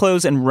threw on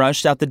clothes and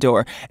rushed out the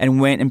door and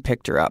went and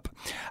picked her up.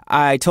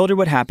 I told her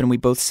what happened. We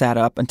both sat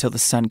up until the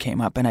sun came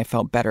up and I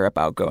felt better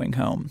about going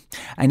home.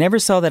 I never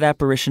saw that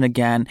apparition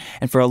again,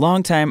 and for a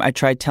long time I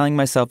tried telling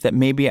myself that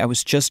maybe I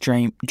was just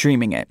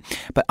dreaming it.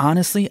 But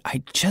honestly,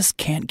 I just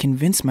can't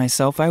convince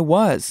myself I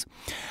was.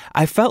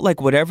 I felt like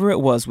whatever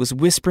it was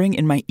whispering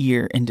in my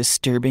ear and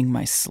disturbing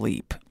my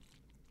sleep.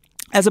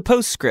 As a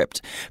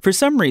postscript, for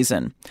some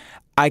reason,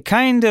 I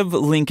kind of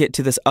link it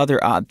to this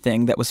other odd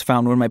thing that was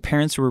found when my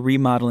parents were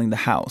remodeling the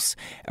house,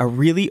 a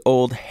really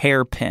old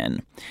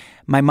hairpin.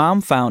 My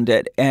mom found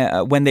it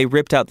when they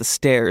ripped out the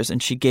stairs,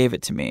 and she gave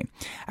it to me.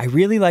 I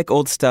really like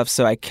old stuff,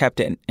 so I kept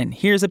it, and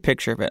here's a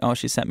picture of it. Oh,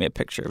 she sent me a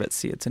picture of it.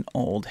 See, it's an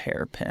old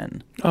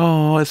hairpin.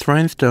 Oh, it's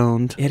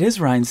rhinestoned. It is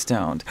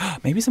rhinestoned.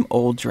 Maybe some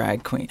old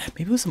drag queen.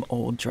 Maybe it was some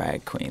old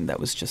drag queen that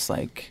was just,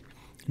 like,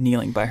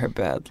 kneeling by her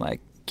bed,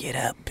 like, "Get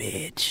up,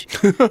 bitch.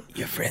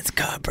 Your friend's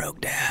car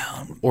broke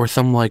down." Or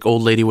some like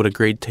old lady with a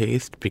great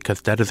taste,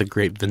 because that is a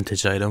great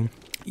vintage item.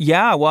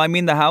 Yeah, well, I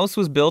mean, the house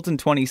was built in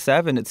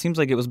 27. It seems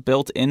like it was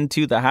built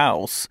into the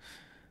house.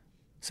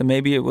 So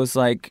maybe it was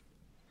like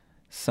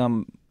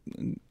some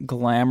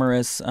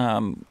glamorous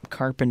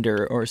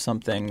carpenter or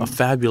something. A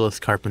fabulous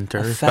carpenter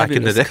A back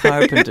in the day.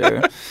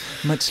 carpenter,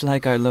 much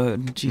like our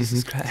Lord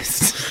Jesus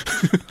Christ.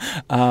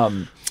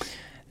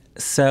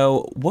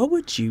 So what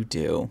would you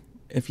do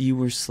if you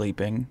were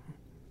sleeping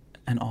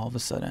and all of a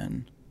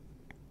sudden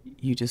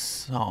you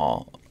just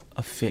saw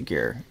a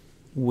figure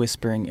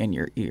whispering in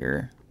your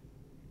ear?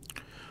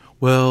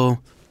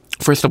 Well,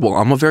 first of all,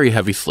 I'm a very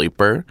heavy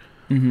sleeper.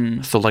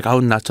 Mm-hmm. So, like, I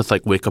would not just,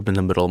 like, wake up in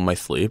the middle of my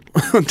sleep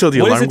until the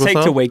What alarm does it goes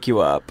take to off. wake you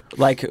up?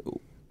 Like,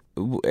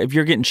 if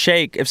you're getting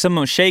if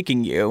someone's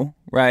shaking you,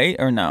 right?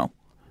 Or no?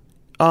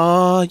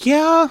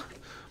 Yeah.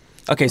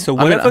 Okay, so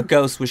what if a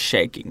ghost was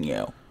shaking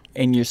you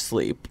in your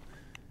sleep?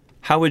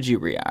 How would you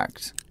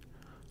react?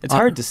 It's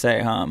hard to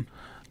say, huh?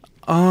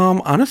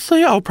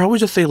 Honestly, I'll probably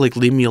just say, like,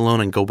 leave me alone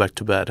and go back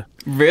to bed.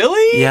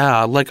 Really?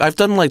 Yeah, like, I've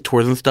done, like,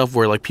 tours and stuff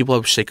where, like, people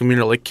have shaken me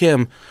and they're like,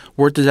 "Kim,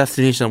 we're at the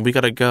destination. We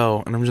gotta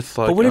go." And I'm just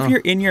like, But what if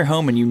you're in your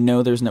home and you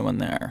know there's no one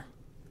there?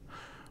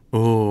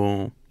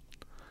 Oh.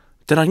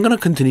 Then I'm gonna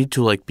continue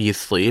to, like, be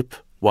asleep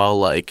while,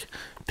 like,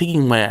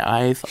 peeking my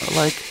eyes,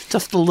 like,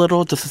 just a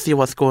little, just to see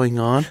what's going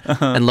on.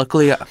 And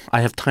luckily,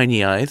 I have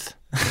tiny eyes.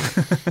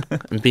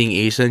 And being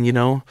Asian, you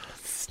know,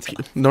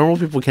 normal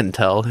people can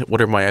tell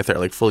whether my eyes are,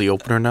 like, fully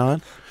open or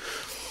not.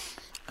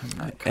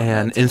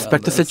 And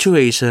inspect the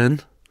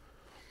situation.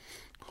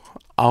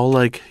 I'll,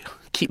 like,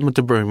 keep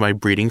my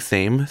breathing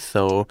same,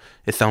 so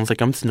it sounds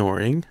like I'm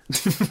snoring.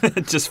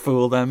 Just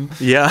fool them.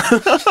 Yeah.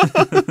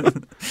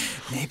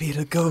 Maybe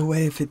it'll go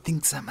away if it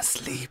thinks I'm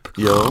asleep.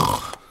 Yo.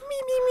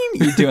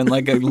 You're doing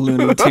like a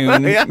Looney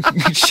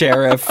Tune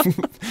sheriff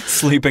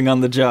sleeping on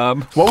the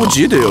job. What would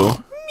you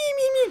do?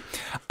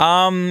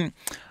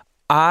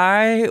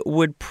 I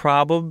would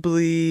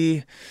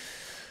probably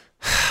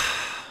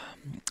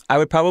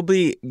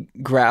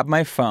grab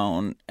my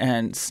phone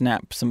and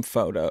snap some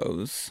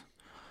photos,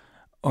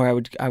 or I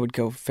would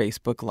go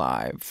Facebook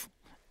Live,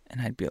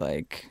 and I'd be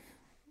like,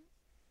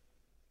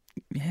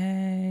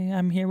 "Hey,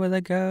 I'm here with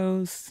a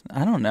ghost."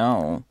 I don't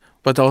know.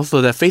 But also,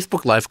 that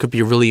Facebook Live could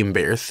be really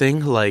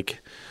embarrassing.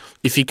 Like,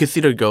 if you could see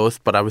the ghost,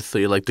 but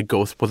obviously, like, the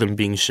ghost wasn't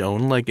being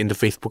shown, like, in the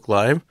Facebook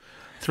Live.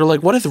 So they're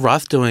like, what is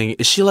Ross doing?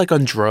 Is she, like,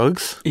 on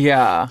drugs?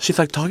 Yeah. She's,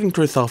 like, talking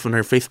to herself in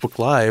her Facebook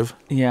Live.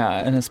 Yeah,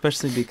 and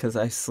especially because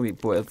I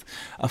sleep with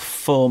a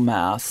full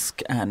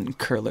mask and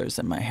curlers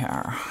in my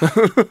hair.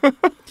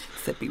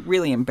 That'd be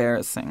really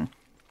embarrassing.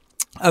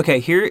 Okay,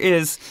 here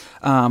is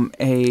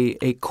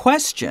a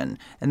question,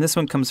 and this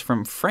one comes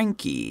from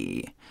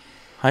Frankie.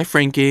 Hi,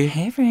 Frankie.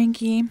 Hey,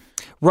 Frankie.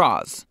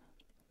 Roz,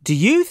 do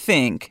you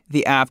think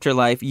the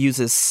afterlife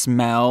uses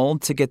smell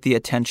to get the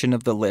attention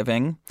of the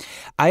living?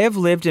 I have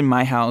lived in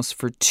my house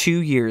for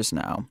 2 years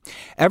now.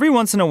 Every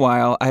once in a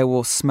while, I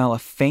will smell a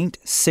faint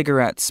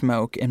cigarette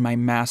smoke in my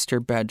master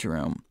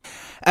bedroom.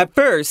 At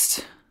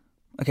first,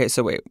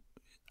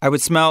 I would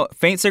smell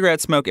faint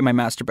cigarette smoke in my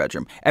master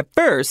bedroom. At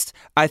first,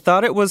 I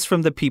thought it was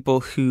from the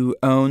people who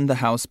owned the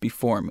house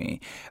before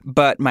me.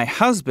 But my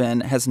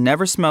husband has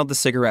never smelled the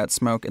cigarette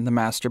smoke in the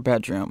master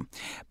bedroom.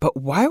 But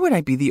why would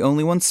I be the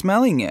only one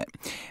smelling it?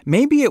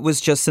 Maybe it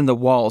was just in the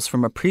walls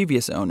from a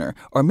previous owner,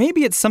 or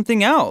maybe it's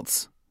something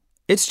else.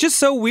 It's just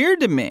so weird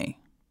to me.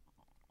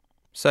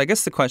 So I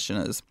guess the question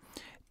is,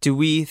 do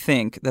we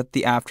think that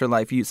the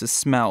afterlife uses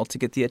smell to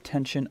get the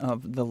attention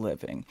of the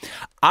living?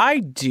 I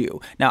do.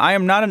 Now, I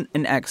am not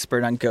an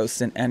expert on ghosts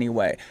in any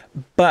way,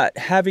 but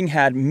having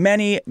had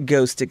many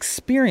ghost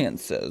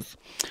experiences,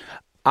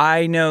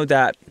 I know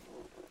that.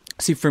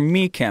 See, for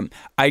me, Kim,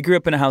 I grew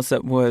up in a house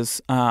that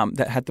was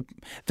that had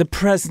the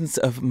presence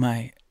of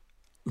my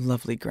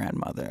lovely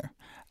grandmother.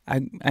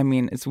 I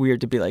mean, it's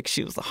weird to be like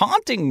she was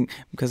haunting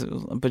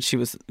but she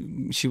was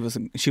haunting. She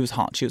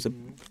was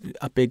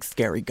a big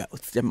scary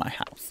ghost in my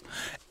house,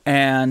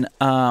 and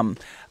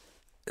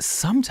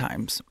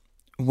sometimes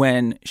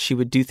when she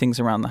would do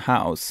things around the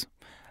house,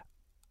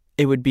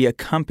 it would be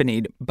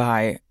accompanied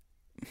by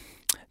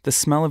the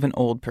smell of an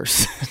old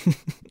person,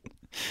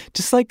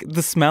 just like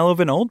the smell of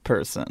an old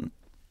person.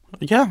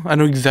 Yeah, I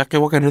know exactly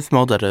what kind of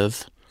smell that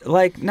is.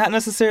 Like, not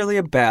necessarily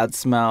a bad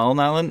smell,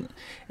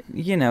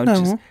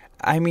 just.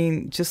 I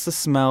mean, just the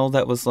smell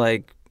that was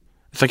like...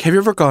 It's like, have you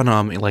ever gone,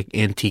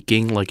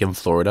 antiquing, like, in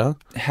Florida?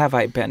 Have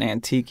I been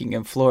antiquing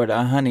in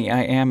Florida? Honey,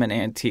 I am an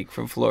antique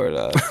from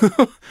Florida.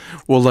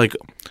 Well, like,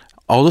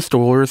 all the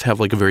stores have,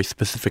 like, a very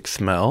specific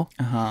smell.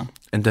 Uh-huh.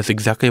 And that's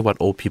exactly what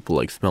old people,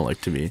 like, smell like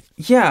to me.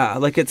 Yeah,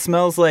 like, it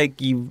smells like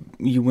you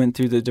went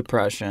through the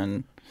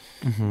Depression.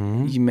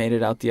 Mm-hmm. You made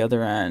it out the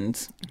other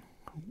end.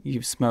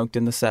 You smoked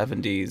in the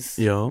 70s.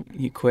 Yep.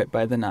 You quit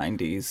by the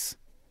 90s.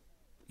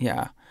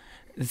 Yeah.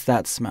 It's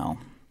that smell.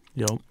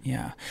 Yep.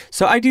 Yeah.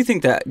 So I do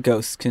think that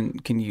ghosts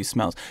can use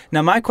smells.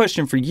 Now, my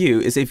question for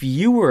you is, if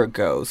you were a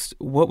ghost,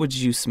 what would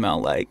you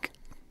smell like?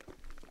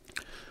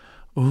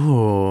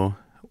 Ooh.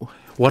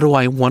 What do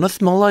I want to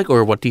smell like,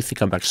 or what do you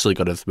think I'm actually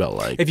going to smell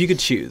like? If you could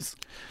choose.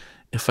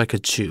 If I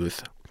could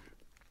choose.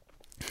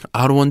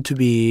 I would want to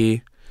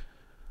be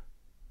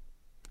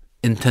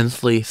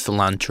intensely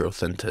cilantro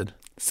scented.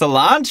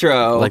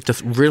 Cilantro? Like,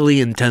 just really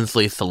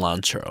intensely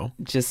cilantro.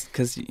 Just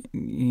because,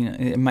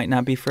 it might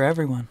not be for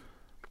everyone.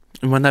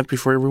 It might not be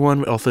for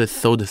everyone, but also it's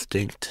so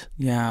distinct.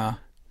 Yeah.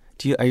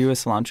 Are you a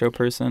cilantro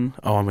person?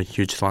 Oh, I'm a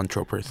huge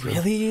cilantro person.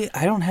 Really?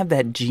 I don't have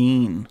that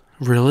gene.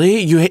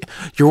 Really?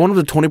 You're one of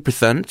the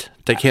 20%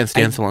 that can't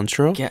stand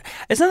cilantro? Yeah.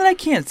 It's not that I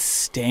can't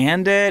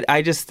stand it.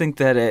 I just think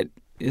that it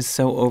is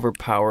so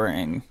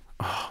overpowering.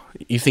 Oh,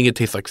 you think it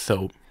tastes like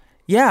soap?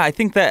 Yeah, I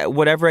think that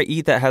whatever I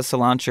eat that has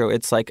cilantro,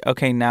 it's like,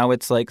 okay, now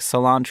it's like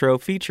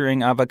cilantro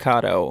featuring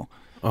avocado.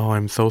 Oh,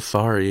 I'm so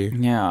sorry.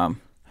 Yeah.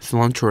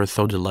 Cilantro is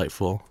so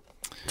delightful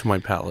to my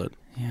palate.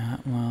 Yeah,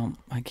 well,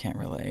 I can't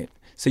relate.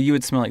 So you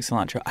would smell like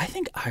cilantro. I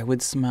think I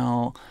would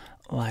smell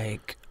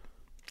like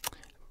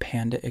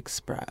Panda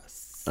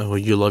Express. Oh,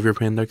 you love your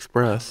Panda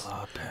Express. I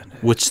love Panda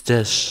Which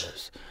dish?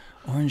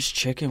 Orange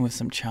chicken with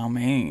some chow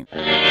mein.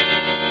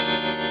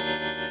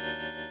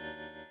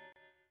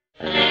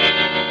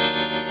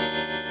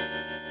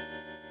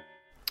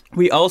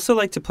 We also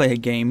like to play a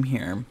game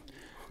here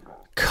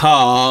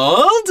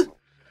called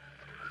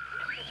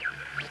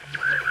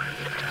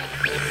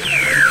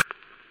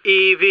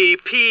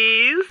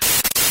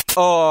EVPs.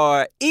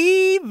 or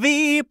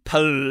EV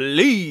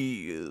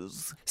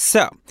please.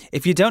 So,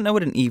 if you don't know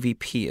what an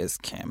EVP is,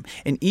 Kim,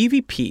 an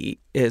EVP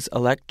is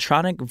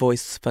electronic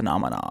voice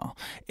phenomena.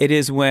 It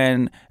is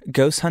when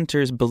ghost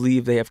hunters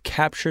believe they have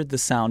captured the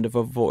sound of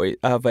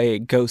a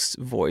ghost's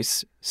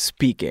voice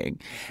speaking.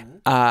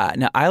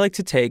 Now, I like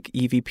to take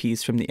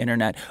EVPs from the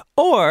internet,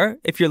 or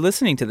if you're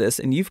listening to this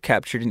and you've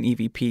captured an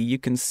EVP, you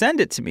can send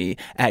it to me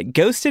at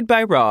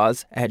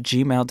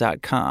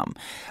ghostedbyroz@gmail.com.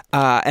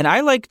 And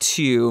I like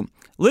to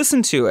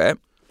listen to it,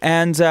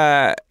 and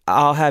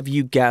I'll have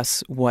you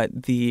guess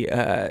what the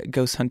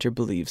ghost hunter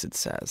believes it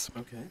says.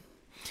 Okay.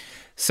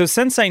 So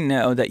since I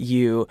know that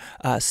you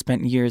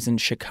spent years in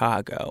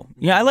Chicago,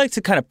 I like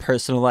to kind of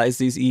personalize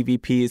these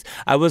EVPs.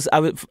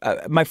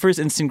 My first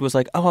instinct was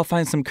like, oh, I'll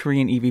find some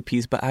Korean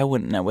EVPs, but I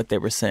wouldn't know what they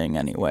were saying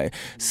anyway.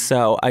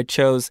 So I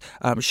chose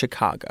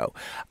Chicago.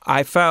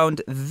 I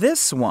found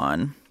this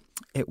one.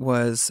 It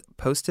was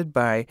posted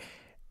by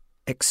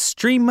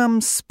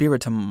Extremum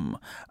Spiritum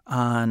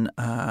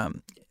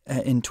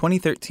in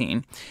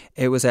 2013.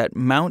 It was at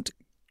Mount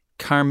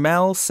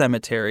Carmel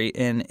Cemetery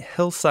in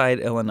Hillside,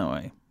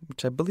 Illinois,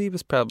 which I believe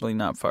is probably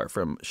not far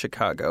from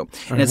Chicago.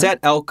 And it's at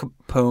Al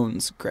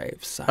Capone's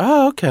gravesite.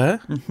 Oh, okay.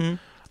 Mm-hmm.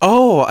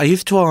 Oh, I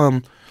used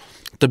to,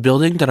 the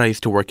building that I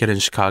used to work at in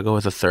Chicago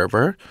as a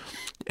server,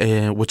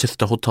 which is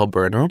the Hotel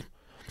Burnham.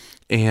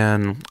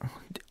 And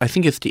I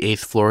think it's the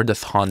 8th floor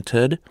that's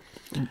haunted.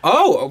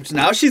 Oh,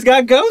 now she's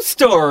got ghost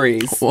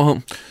stories.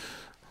 Well,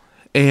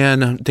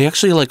 and they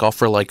actually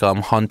offer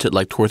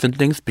haunted tours and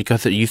things,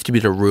 because it used to be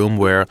the room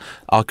where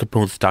Al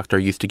Capone's doctor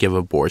used to give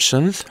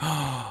abortions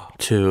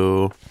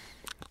to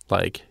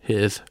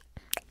his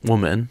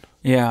woman.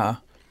 Yeah.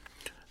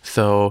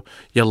 So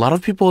yeah, a lot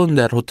of people in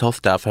that hotel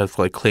staff have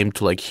claimed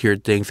to hear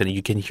things, and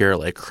you can hear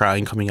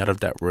crying coming out of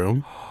that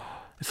room.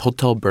 It's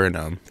Hotel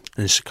Burnham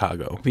in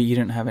Chicago. But you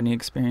didn't have any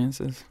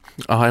experiences?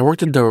 I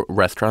worked in the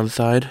restaurant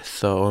side,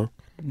 so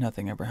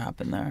nothing ever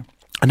happened there.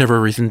 I never had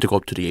a reason to go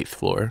up to the 8th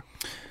floor.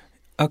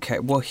 Okay,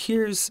 well,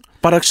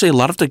 But actually, a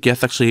lot of the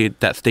guests that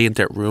stay in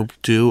that room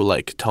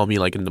do tell me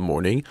in the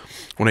morning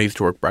when I used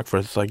to work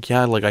breakfast. I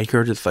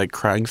hear this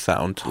crying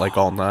sound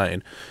all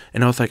night,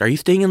 and I was like, "Are you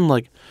staying in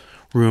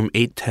room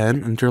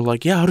 810?" And they're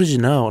like, "Yeah, how did you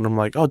know?" And I'm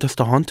like, "Oh, that's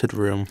the haunted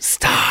room."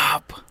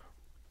 Stop.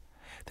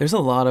 There's a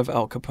lot of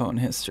Al Capone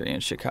history in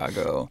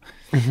Chicago.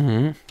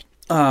 Mm-hmm.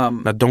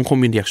 Now, don't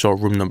quote me the actual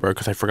room number,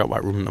 because I forgot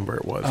what room number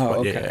it was. Oh, but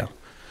okay. Yeah.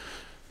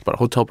 But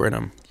Hotel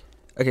Burnham.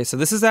 Okay, so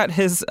this is at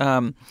his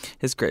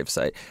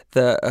gravesite.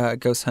 The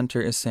ghost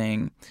hunter is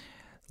saying,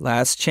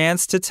 "Last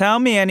chance to tell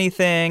me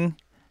anything.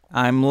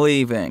 I'm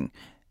leaving."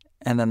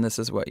 And then this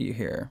is what you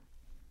hear.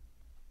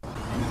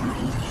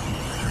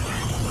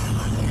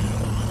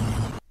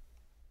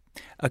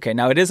 Okay,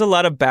 now it is a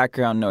lot of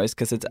background noise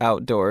because it's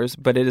outdoors,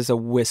 but it is a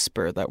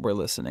whisper that we're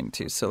listening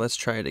to. So let's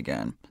try it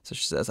again. So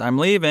she says, "I'm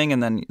leaving,"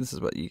 and then this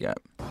is what you get.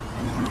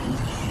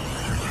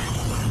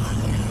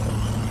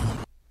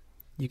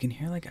 You can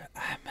hear a...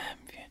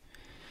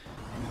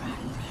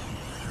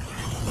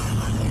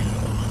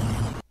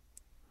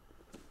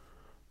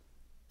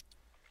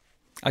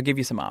 I'll give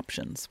you some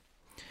options.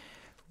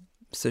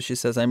 So she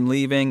says, "I'm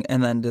leaving,"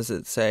 and then does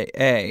it say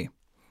A?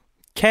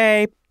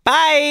 K,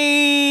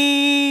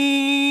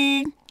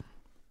 bye!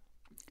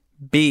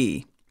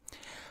 B,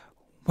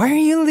 "Why are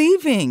you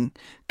leaving?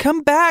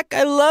 Come back,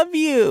 I love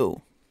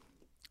you."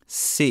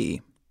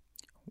 C,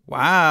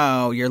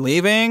 "Wow, you're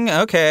leaving?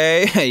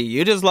 Okay,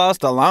 you just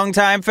lost a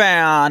longtime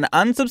fan.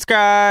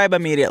 Unsubscribe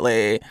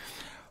immediately."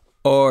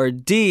 Or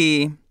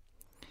D,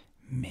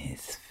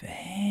 "Miss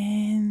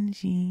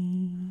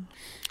Fangie."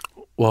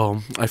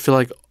 Well, I feel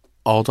like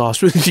all the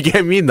options you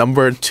gave me,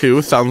 number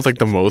 2 sounds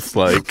the most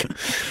 "Why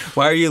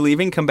are you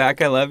leaving? Come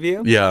back, I love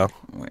you." Yeah.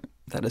 Wait,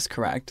 that is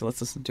correct.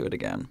 Let's listen to it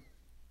again.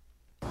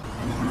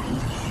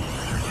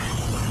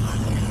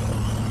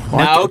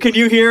 Now, can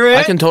you hear it?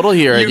 I can totally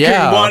hear it,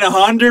 yeah. You can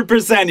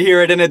 100%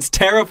 hear it, and it's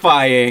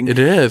terrifying. It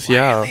is,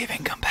 yeah. "Why are you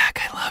leaving? Come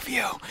back, I love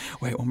you."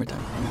 Wait, one more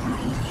time.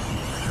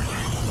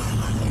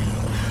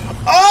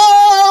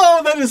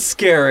 Oh, that is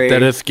scary.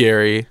 That is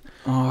scary.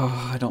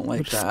 Oh, I don't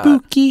like that.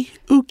 Spooky,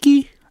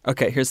 ooky.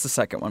 Okay, here's the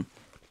second one.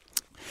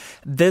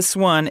 This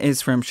one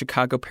is from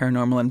Chicago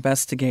Paranormal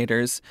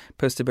Investigators,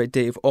 posted by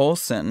Dave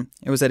Olson.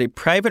 It was at a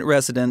private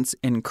residence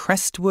in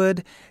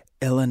Crestwood,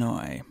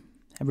 Illinois.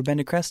 Ever been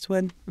to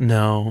Crestwood?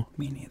 No.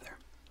 Me neither.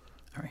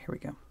 All right, here we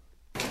go.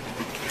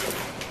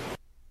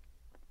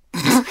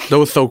 That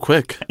was so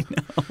quick. I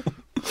know.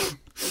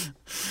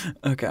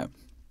 Okay.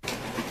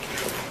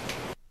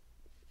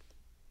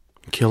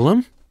 Kill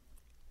him?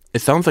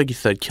 It sounds like you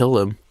said kill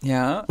him.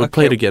 Yeah? But okay.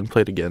 play it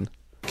again.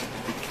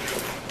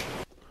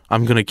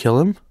 I'm gonna kill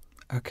him?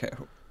 Okay.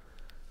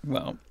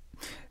 Well,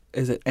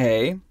 is it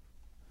A,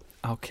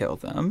 "I'll kill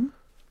them"?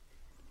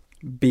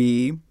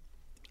 B,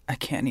 "I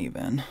can't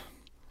even"?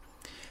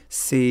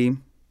 C,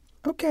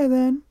 "Okay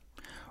then"?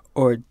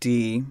 Or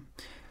D,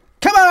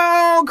 "Come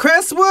on,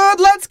 Crestwood,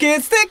 let's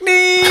get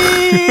sickening"?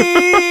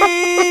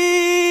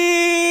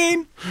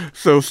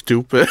 So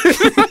stupid.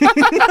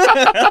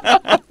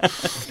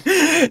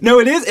 No,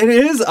 it is. It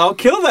is. I'll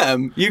kill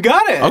them. You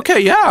got it. Okay,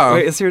 yeah.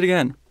 Wait, let's hear it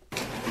again.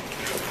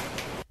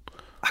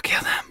 I'll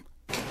kill them.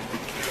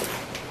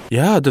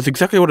 Yeah, that's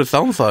exactly what it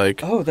sounds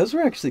like. Oh, those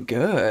were actually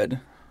good.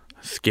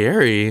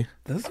 Scary.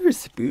 Those were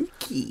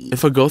spooky.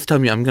 If a ghost tell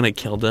me I'm gonna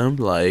kill them,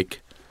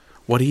 like,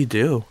 what do you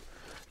do?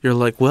 You're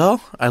like,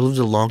 well, I lived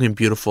a long and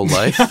beautiful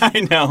life.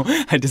 I know.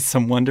 I did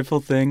some wonderful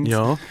things. You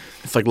know?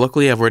 It's like,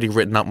 luckily I've already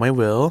written out my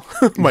will.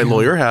 My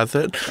lawyer has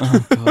it.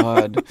 Oh,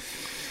 God.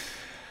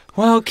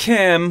 Well,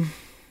 Kim,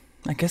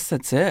 I guess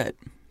that's it.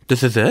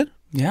 This is it?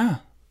 Yeah,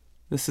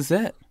 this is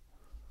it.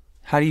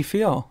 How do you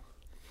feel?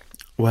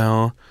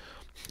 Well,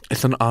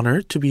 it's an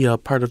honor to be a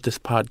part of this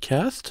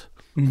podcast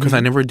because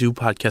I never do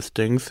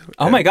podcastings.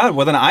 Oh, my God.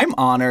 Well, then I'm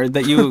honored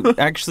that you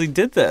actually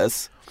did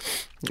this.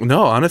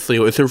 No, honestly,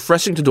 it's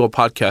refreshing to do a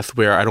podcast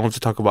where I don't have to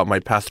talk about my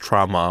past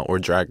trauma or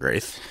Drag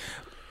Race.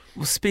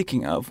 Well,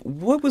 speaking of,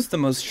 what was the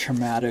most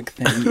traumatic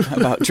thing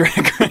about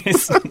Drag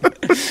Race?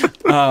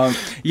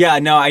 Yeah,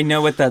 no, I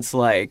know what that's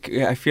like.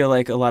 I feel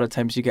like a lot of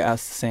times you get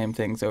asked the same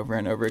things over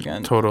and over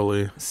again.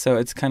 Totally. So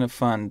it's kind of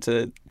fun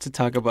to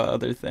talk about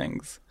other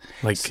things.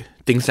 Like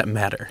things that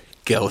matter.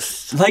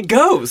 Ghosts. Like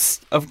ghosts,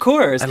 of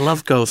course. I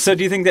love ghosts. So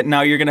do you think that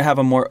now you're going to have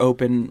a more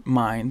open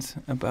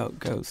mind about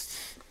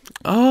ghosts?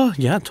 Oh,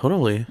 yeah,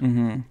 totally.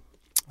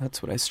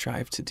 That's what I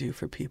strive to do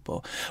for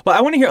people. Well,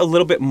 I want to hear a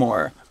little bit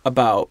more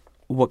about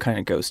what kind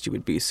of ghost you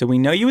would be. So we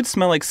know you would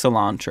smell like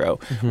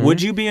cilantro.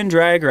 Would you be in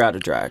drag or out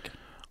of drag?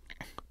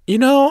 You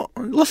know,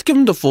 let's give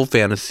them the full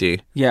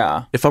fantasy.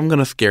 Yeah. If I'm going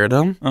to scare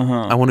them,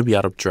 I want to be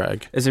out of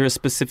drag. Is there a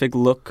specific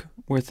look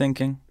we're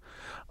thinking?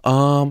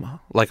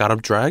 Like out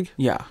of drag?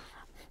 Yeah.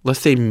 Let's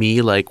say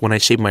me, like when I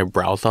shave my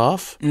brows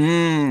off,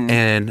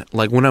 and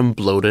like when I'm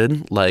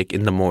bloated, like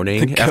in the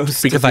morning,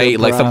 ghost because of I your ate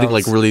like something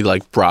like brows. really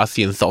like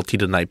brassy and salty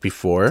the night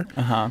before,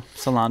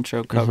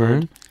 Cilantro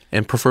covered.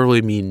 and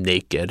preferably me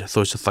naked,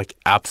 so it's just like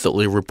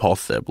absolutely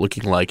repulsive,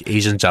 looking like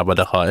Asian Jabba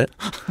the Hutt.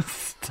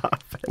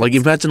 Stop it. Like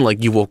imagine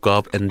like you woke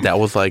up and that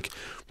was like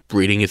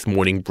breathing its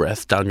morning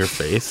breath down your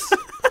face.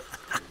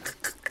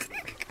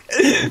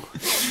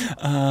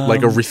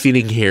 Like a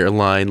receding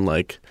hairline,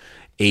 like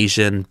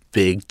Asian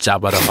big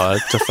Jabba the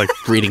Hutt, just like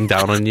breathing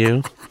down on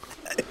you.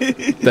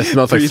 That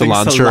smells like Breathing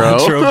cilantro.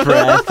 cilantro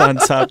breath on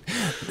top.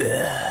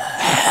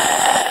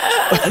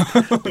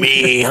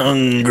 Me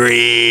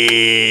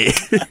hungry.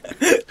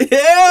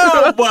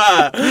 Ew!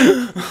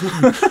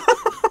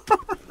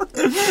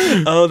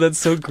 Oh, that's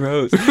so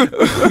gross.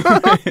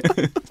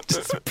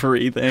 Just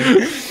breathing.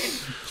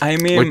 I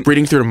mean, Like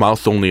breathing through the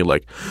mouth only,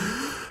 like.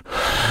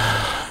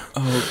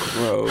 oh,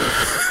 gross.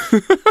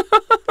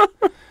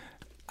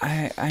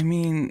 I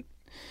mean,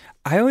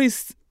 I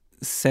always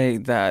say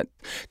that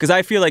because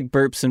I feel like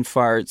burps and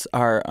farts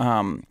are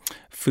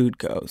food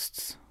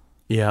ghosts.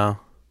 Yeah.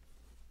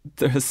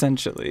 They're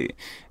essentially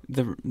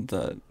the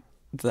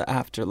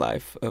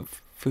afterlife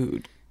of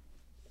food.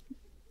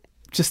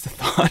 Just a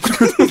thought.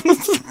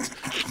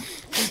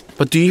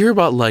 But do you hear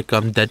about like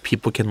dead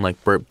people can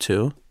like burp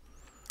too?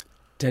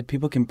 Dead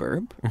people can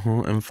burp?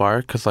 And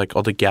fart? Because like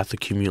all the gas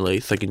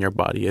accumulates like in your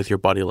body as your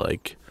body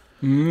like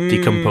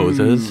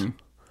decomposes.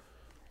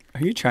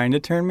 Are you trying to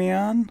turn me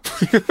on?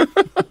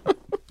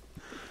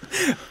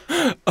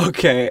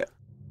 Okay.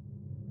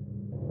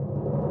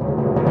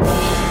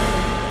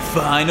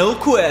 Final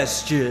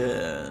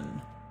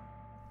question.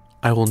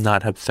 I will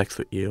not have sex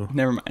with you.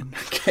 Never mind.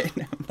 Okay,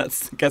 no, I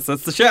guess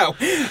that's the show.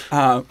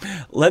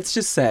 Let's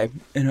just say,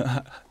 in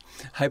a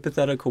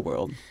hypothetical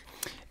world,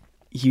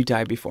 you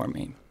die before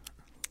me.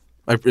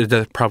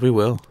 That probably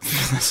will.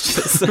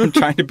 I'm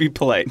trying to be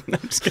polite. I'm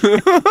just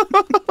kidding.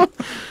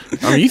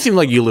 I mean, you seem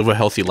like you live a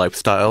healthy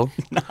lifestyle.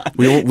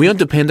 We went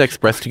to Panda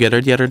Express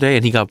together the other day,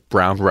 and he got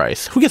brown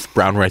rice. Who gets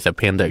brown rice at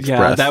Panda Express?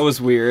 Yeah, that was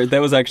weird. That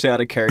was actually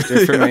out of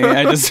character for me.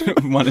 I just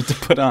wanted to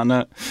put on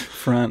a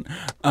front.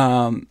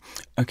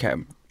 Okay.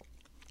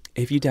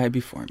 If you died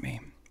before me,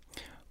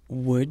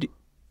 would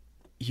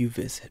you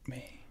visit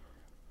me?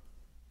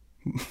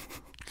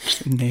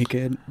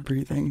 Naked,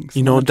 breathing.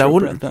 You know, that cilantro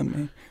wouldn't- breath on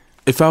me.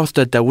 If I was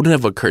dead, that wouldn't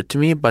have occurred to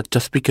me. But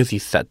just because you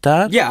said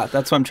that, Yeah,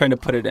 that's what I'm trying to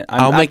put it in.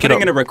 I'll I'm make it putting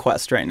a- in a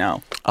request right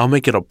now. I'll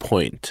make it a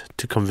point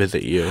to come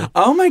visit you.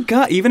 Oh my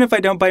God. Even if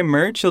I don't buy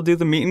merch, you'll do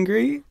the meet and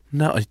greet?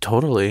 No,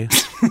 totally.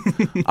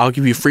 I'll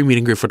give you a free meet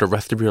and greet for the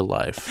rest of your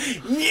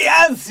life.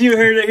 Yes! You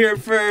heard it here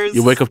first.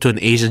 You wake up to an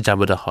Asian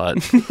Jabba the Hutt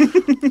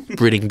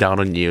breathing down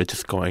on you,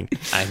 just going,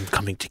 I'm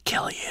coming to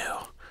kill you.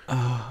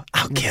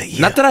 I'll kill you.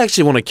 Not that I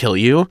actually want to kill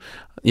you,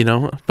 you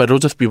know, but it'll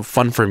just be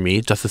fun for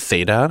me just to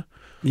say that.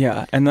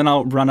 Yeah, and then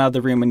I'll run out of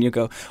the room and you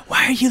go,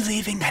 why are you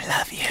leaving? I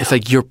love you. It's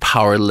like you're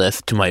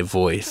powerless to my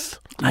voice.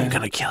 I'm Yeah.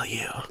 going to kill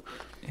you.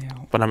 Ew.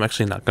 But I'm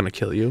actually not going to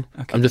kill you.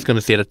 Okay. I'm just going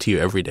to say that to you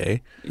every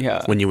day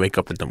Yeah. when you wake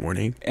up in the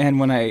morning. And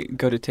when I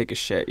go to take a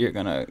shit, you're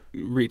going to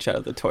reach out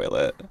of the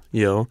toilet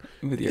You know,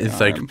 with your it's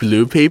arm. like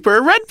blue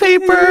paper, red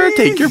paper,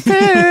 take your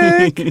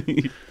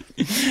pick.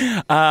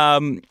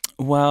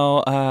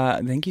 Well,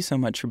 thank you so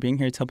much for being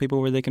here. Tell people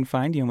where they can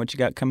find you and what you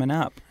got coming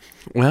up.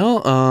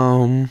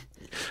 Well,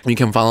 You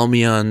can follow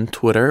me on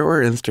Twitter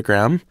or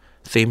Instagram,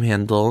 same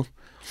handle,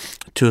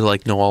 to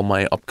like know all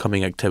my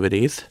upcoming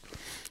activities.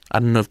 I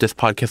don't know if this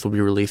podcast will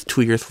be released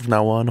 2 years from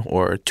now on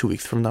or 2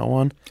 weeks from now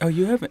on. Oh,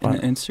 you have an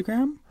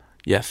Instagram?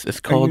 Yes, it's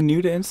Are called... you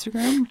new to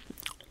Instagram?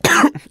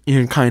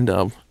 Yeah, kind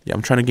of. Yeah,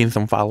 I'm trying to gain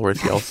some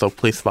followers, y'all, so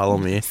please follow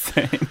me.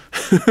 Same.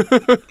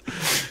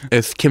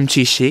 It's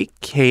Kimchi Chic,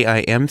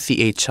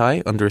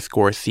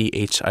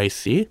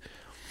 KIMCHI_CHIC.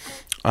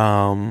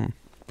 I'm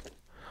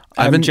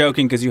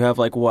joking because you have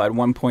like what,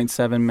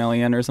 1.7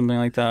 million or something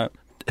like that?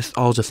 It's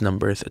all just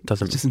numbers. It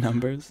doesn't... Just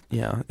numbers?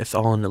 Yeah, it's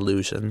all an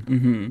illusion.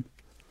 Mm-hmm.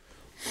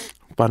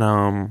 But,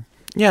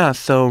 yeah,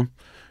 so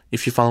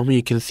if you follow me,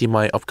 you can see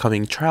my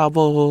upcoming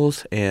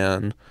travels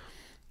and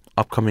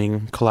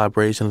upcoming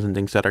collaborations and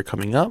things that are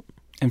coming up.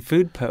 And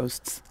food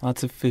posts.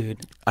 Lots of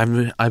food.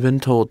 I've been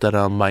told that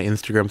my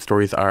Instagram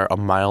stories are a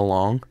mile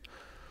long.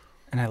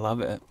 And I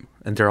love it.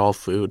 And they're all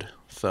food.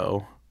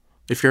 So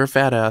if you're a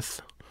fat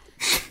ass,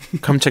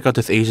 come check out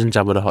this Asian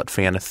Jabba the Hutt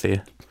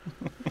fantasy.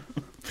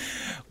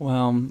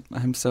 Well,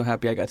 I'm so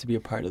happy I got to be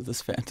a part of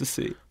this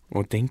fantasy.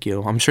 Well, thank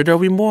you. I'm sure there'll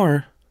be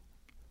more.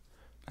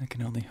 I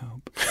can only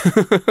hope.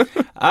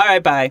 All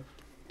right, bye.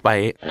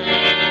 Bye.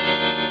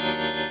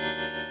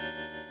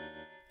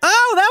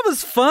 Oh, that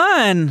was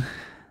fun.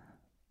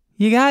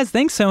 You guys,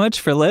 thanks so much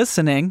for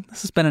listening.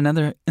 This has been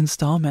another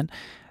installment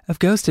of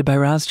Ghosted by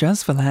Roz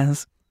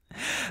Dressfelaz.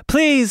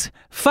 Please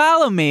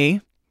follow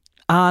me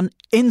on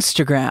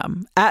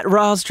Instagram at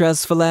Roz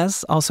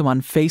Dressfelaz, also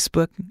on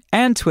Facebook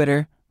and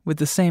Twitter with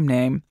the same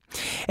name.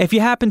 If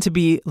you happen to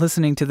be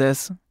listening to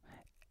this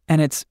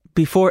and it's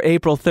before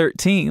April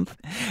 13th,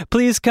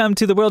 please come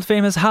to the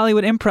world-famous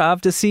Hollywood Improv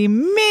to see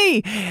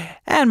me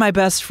and my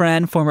best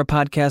friend, former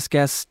podcast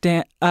guest,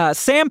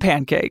 Sam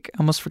Pancake. I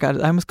almost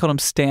called him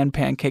Stan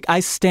Pancake. I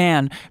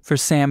stan for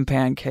Sam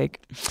Pancake.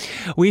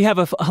 We have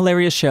a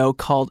hilarious show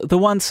called The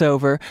Once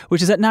Over,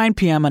 which is at 9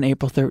 p.m. on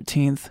April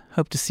 13th.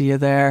 Hope to see you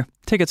there.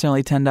 Tickets are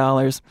only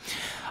 $10.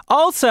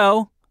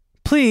 Also,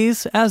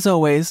 please, as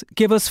always,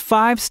 give us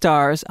 5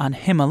 stars on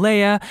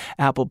Himalaya,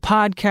 Apple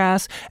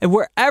Podcasts, and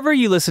wherever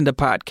you listen to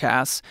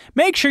podcasts.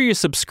 Make sure you're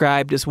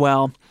subscribed as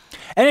well.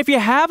 And if you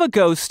have a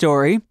ghost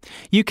story,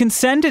 you can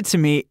send it to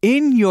me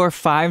in your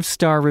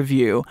 5-star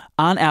review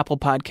on Apple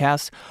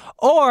Podcasts,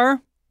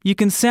 or you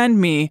can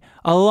send me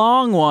a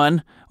long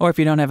one, or if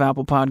you don't have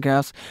Apple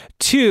Podcasts,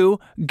 to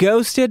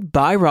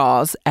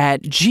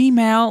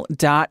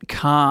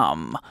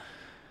ghostedbyroz@gmail.com.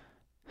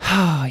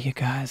 Oh, you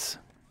guys.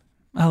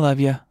 I love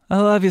you. I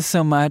love you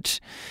so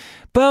much.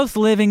 Both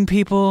living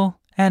people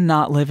and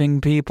not living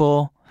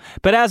people.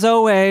 But as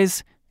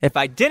always, if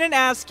I didn't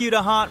ask you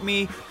to haunt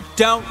me,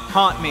 don't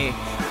haunt me.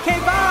 Okay,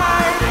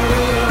 bye!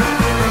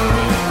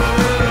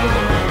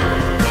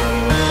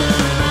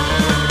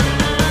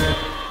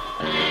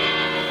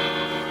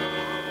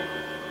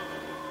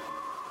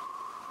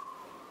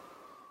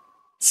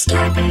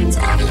 Starburns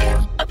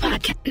Audio, a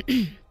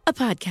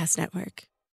podcast network.